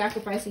them. You're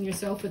sacrificing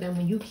yourself for them.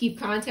 When you keep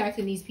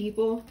contacting these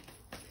people,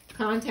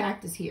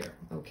 contact is here,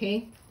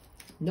 okay?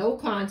 No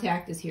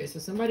contact is here. So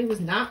somebody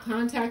was not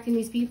contacting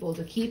these people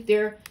to keep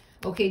their,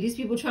 okay, these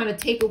people trying to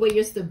take away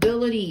your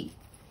stability.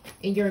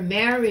 in your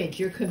marriage,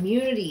 your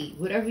community,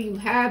 whatever you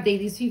have,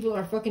 these people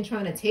are fucking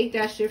trying to take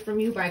that shit from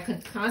you by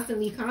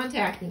constantly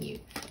contacting you.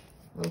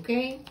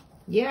 Okay?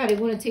 Yeah, they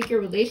want to take your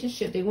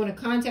relationship. They want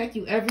to contact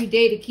you every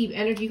day to keep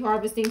energy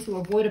harvesting to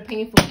avoid a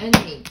painful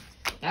ending.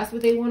 That's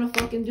what they want to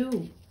fucking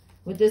do.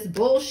 With this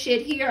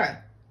bullshit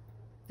here.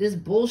 This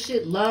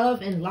bullshit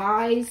love and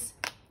lies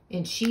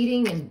and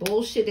cheating and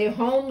bullshit. They're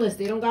homeless.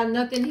 They don't got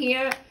nothing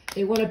here.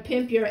 They want to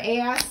pimp your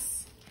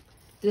ass.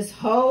 This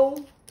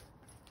hoe.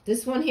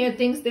 This one here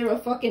thinks they're a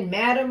fucking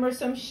madam or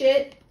some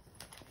shit.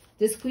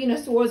 This Queen of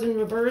Swords in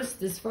reverse.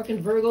 This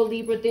fucking Virgo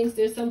Libra thinks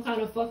they're some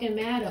kind of fucking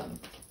madam.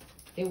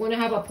 They want to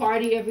have a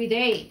party every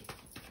day.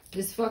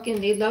 This fucking,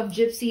 they love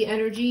gypsy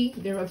energy.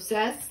 They're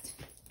obsessed.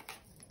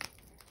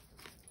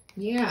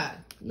 Yeah.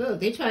 Look,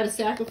 they try to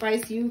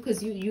sacrifice you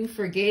because you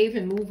forgave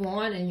and move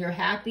on and you're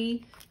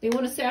happy. They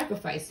want to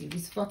sacrifice you,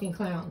 these fucking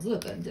clowns.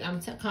 Look,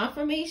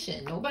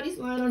 confirmation. Nobody's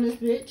lying on this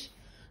bitch.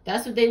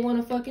 That's what they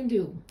want to fucking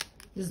do.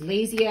 This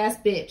lazy ass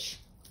bitch.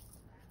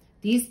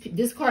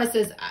 This card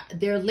says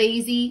they're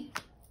lazy.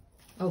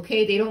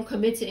 Okay, they don't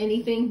commit to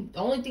anything. The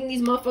only thing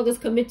these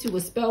motherfuckers commit to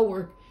is spell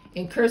work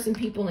and cursing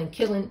people and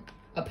killing,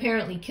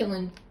 apparently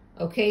killing,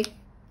 okay,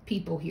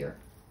 people here.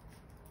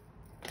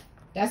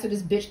 That's what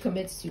this bitch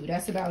commits to.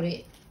 That's about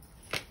it.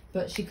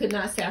 But she could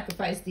not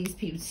sacrifice these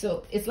people.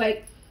 So it's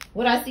like,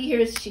 what I see here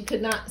is she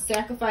could not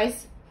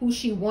sacrifice who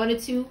she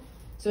wanted to.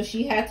 So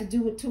she had to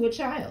do it to a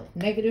child.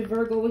 Negative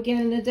Virgo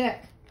again in the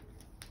deck.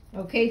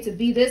 Okay, to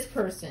be this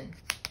person.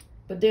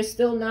 But they're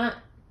still not,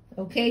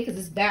 okay, because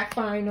it's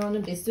backfiring on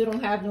them. They still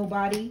don't have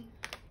nobody.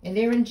 And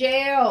they're in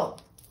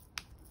jail.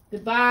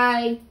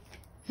 Goodbye.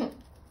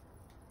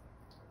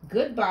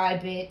 Goodbye,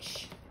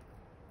 bitch.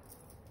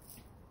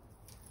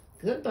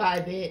 Goodbye,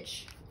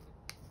 bitch.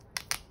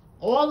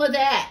 All of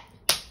that.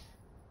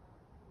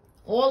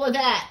 All of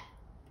that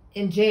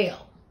in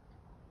jail.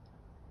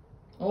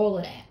 All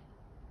of that.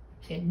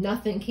 And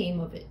nothing came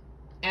of it.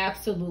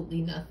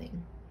 Absolutely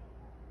nothing.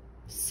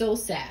 So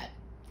sad.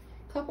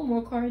 Couple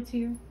more cards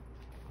here.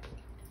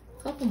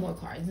 Couple more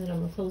cards and I'm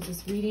going to close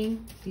this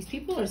reading. These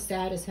people are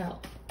sad as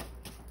hell.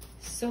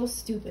 So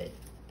stupid.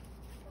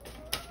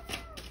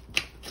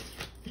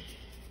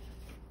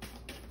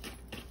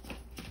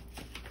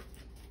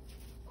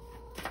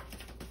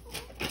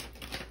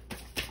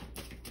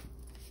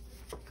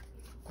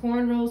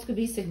 Cornrows could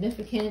be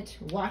significant.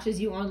 Watches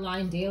you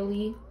online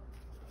daily.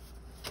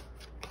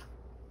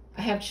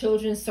 I have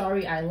children.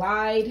 Sorry, I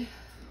lied.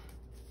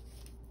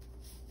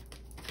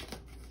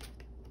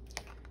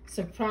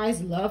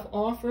 Surprise love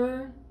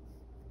offer.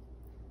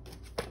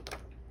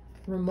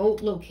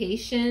 Remote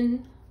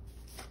location.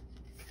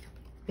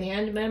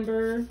 Band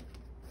member.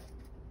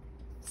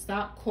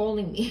 Stop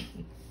calling me.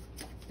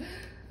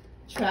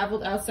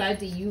 Traveled outside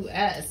the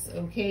U.S.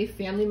 Okay.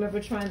 Family member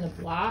trying to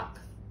block.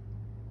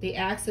 They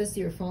access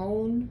your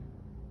phone.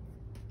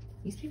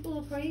 These people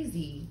are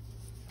crazy.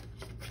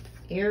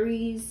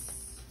 Aries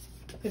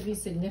could be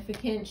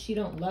significant. She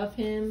don't love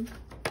him.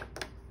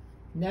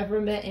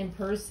 Never met in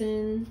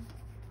person.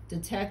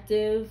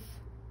 Detective.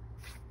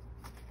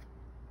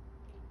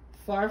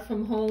 Far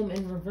from home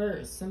in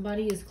reverse.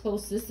 Somebody is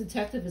close. This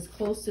detective is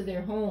close to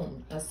their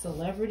home. A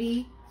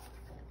celebrity.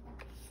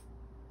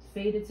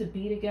 Fated to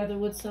be together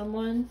with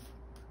someone.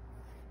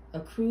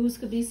 A cruise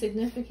could be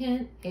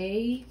significant.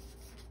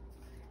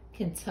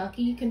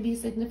 Kentucky can be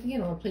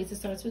significant, or a place that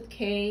starts with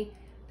K.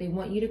 They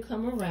want you to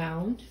come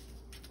around.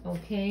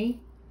 Okay.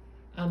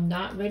 I'm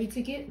not ready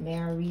to get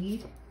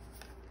married.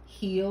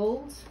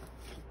 Healed.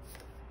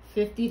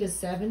 50 to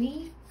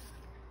 70.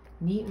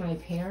 Meet my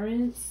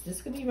parents.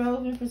 This could be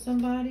relevant for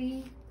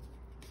somebody.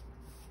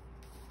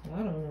 I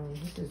don't know.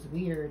 This is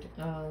weird.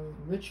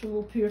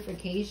 Ritual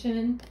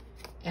purification.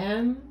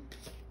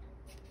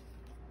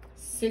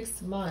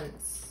 6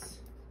 months.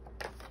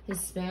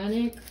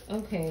 Hispanic.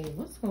 Okay,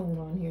 what's going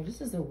on here?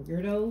 This is a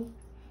weirdo.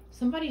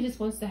 Somebody just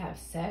wants to have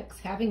sex.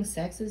 Having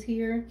sex is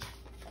here.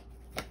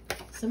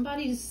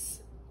 Somebody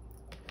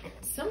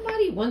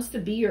wants to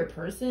be your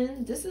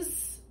person. This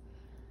is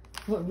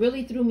what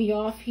really threw me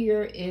off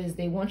here is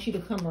they want you to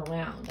come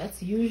around.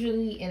 That's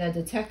usually, and a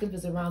detective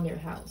is around their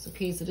house.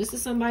 Okay, so this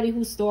is somebody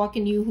who's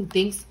stalking you, who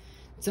thinks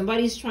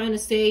somebody's trying to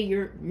say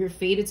you're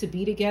fated to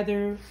be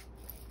together.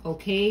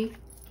 Okay,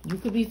 you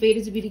could be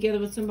fated to be together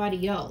with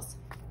somebody else.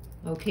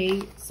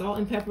 Okay, salt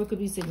and pepper could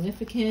be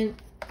significant.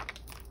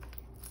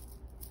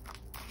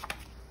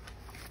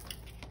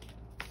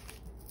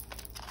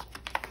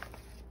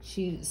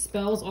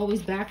 Spells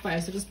always backfire.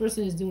 So this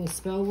person is doing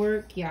spell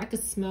work. Yeah, I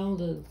could smell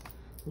the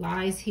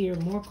lies here.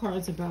 More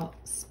cards about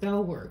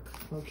spell work.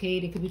 Okay,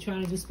 they could be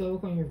trying to do spell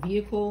work on your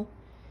vehicle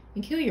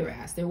and kill your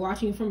ass. They're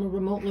watching you from a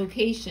remote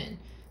location.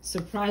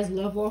 Surprise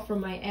love offer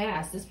my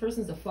ass. This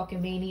person's a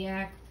fucking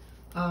maniac.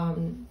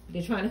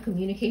 They're trying to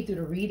communicate through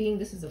the reading.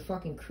 This is a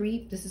fucking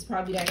creep. This is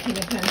probably that King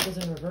of Pentacles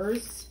in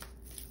reverse.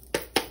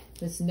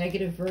 This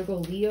negative Virgo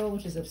Leo,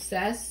 which is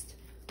obsessed.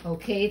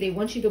 Okay, they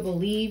want you to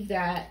believe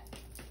that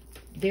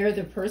they're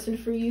the person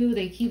for you.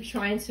 They keep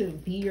trying to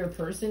be your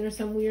person or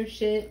some weird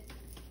shit.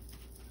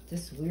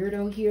 This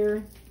weirdo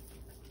here.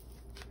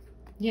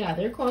 Yeah,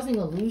 they're causing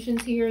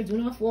illusions here. Do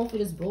not fall for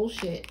this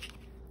bullshit.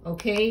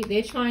 Okay?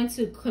 They're trying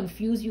to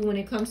confuse you when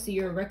it comes to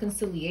your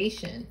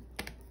reconciliation.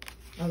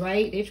 All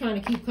right? They're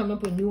trying to keep coming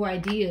up with new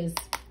ideas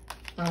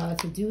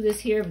to do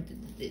this here.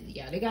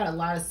 Yeah, they got a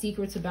lot of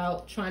secrets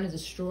about trying to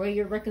destroy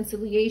your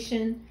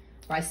reconciliation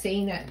by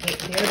saying that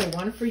they're the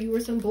one for you or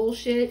some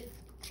bullshit.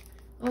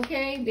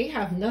 Okay? They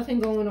have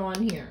nothing going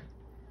on here.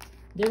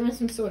 They're in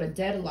some sort of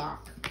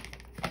deadlock.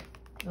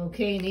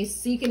 Okay? And they're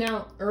seeking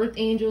out earth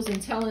angels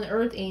and telling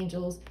earth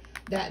angels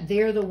that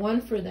they're the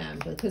one for them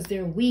because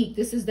they're weak.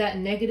 This is that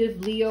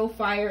negative Leo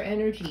fire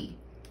energy.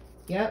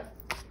 Yep.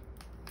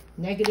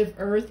 Negative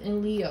earth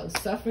and Leo.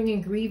 Suffering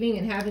and grieving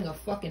and having a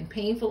fucking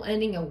painful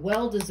ending. A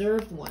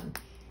well-deserved one.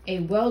 A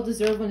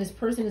well-deserved one. This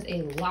person is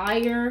a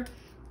liar.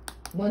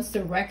 Wants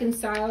to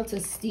reconcile, to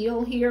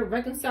steal here.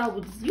 Reconcile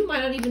with, you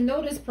might not even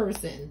know this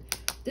person.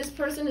 This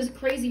person is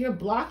crazy. You're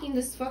blocking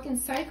this fucking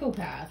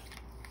psychopath.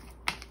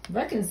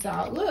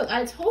 Reconcile. Look,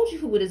 I told you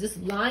who it is. This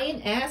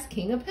lion-ass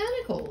King of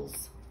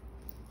Pentacles.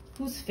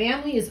 Whose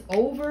family is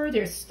over.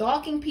 They're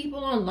stalking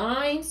people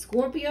online.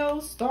 Scorpio,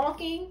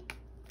 stalking.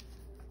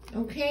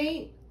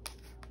 Okay.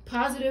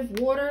 Positive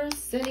water.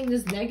 Sending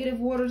this negative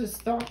water to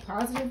stalk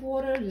positive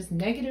water. This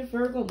negative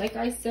Virgo, like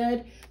I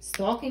said,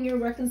 stalking your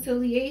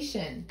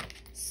reconciliation.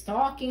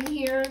 Stalking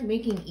here,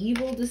 making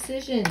evil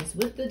decisions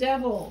with the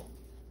devil.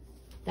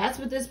 That's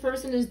what this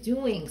person is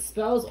doing.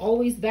 Spells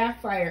always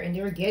backfire and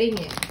they're getting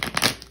it.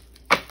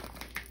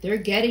 They're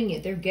getting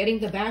it. They're getting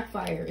the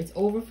backfire. It's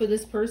over for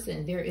this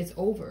person. It's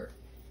over.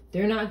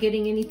 They're not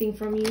getting anything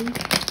from you.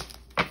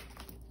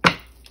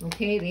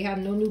 Okay, they have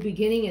no new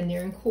beginning and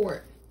they're in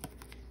court.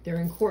 They're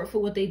in court for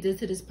what they did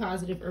to this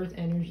positive earth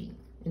energy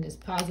and this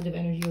positive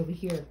energy over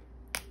here.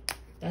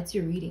 That's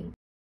your reading.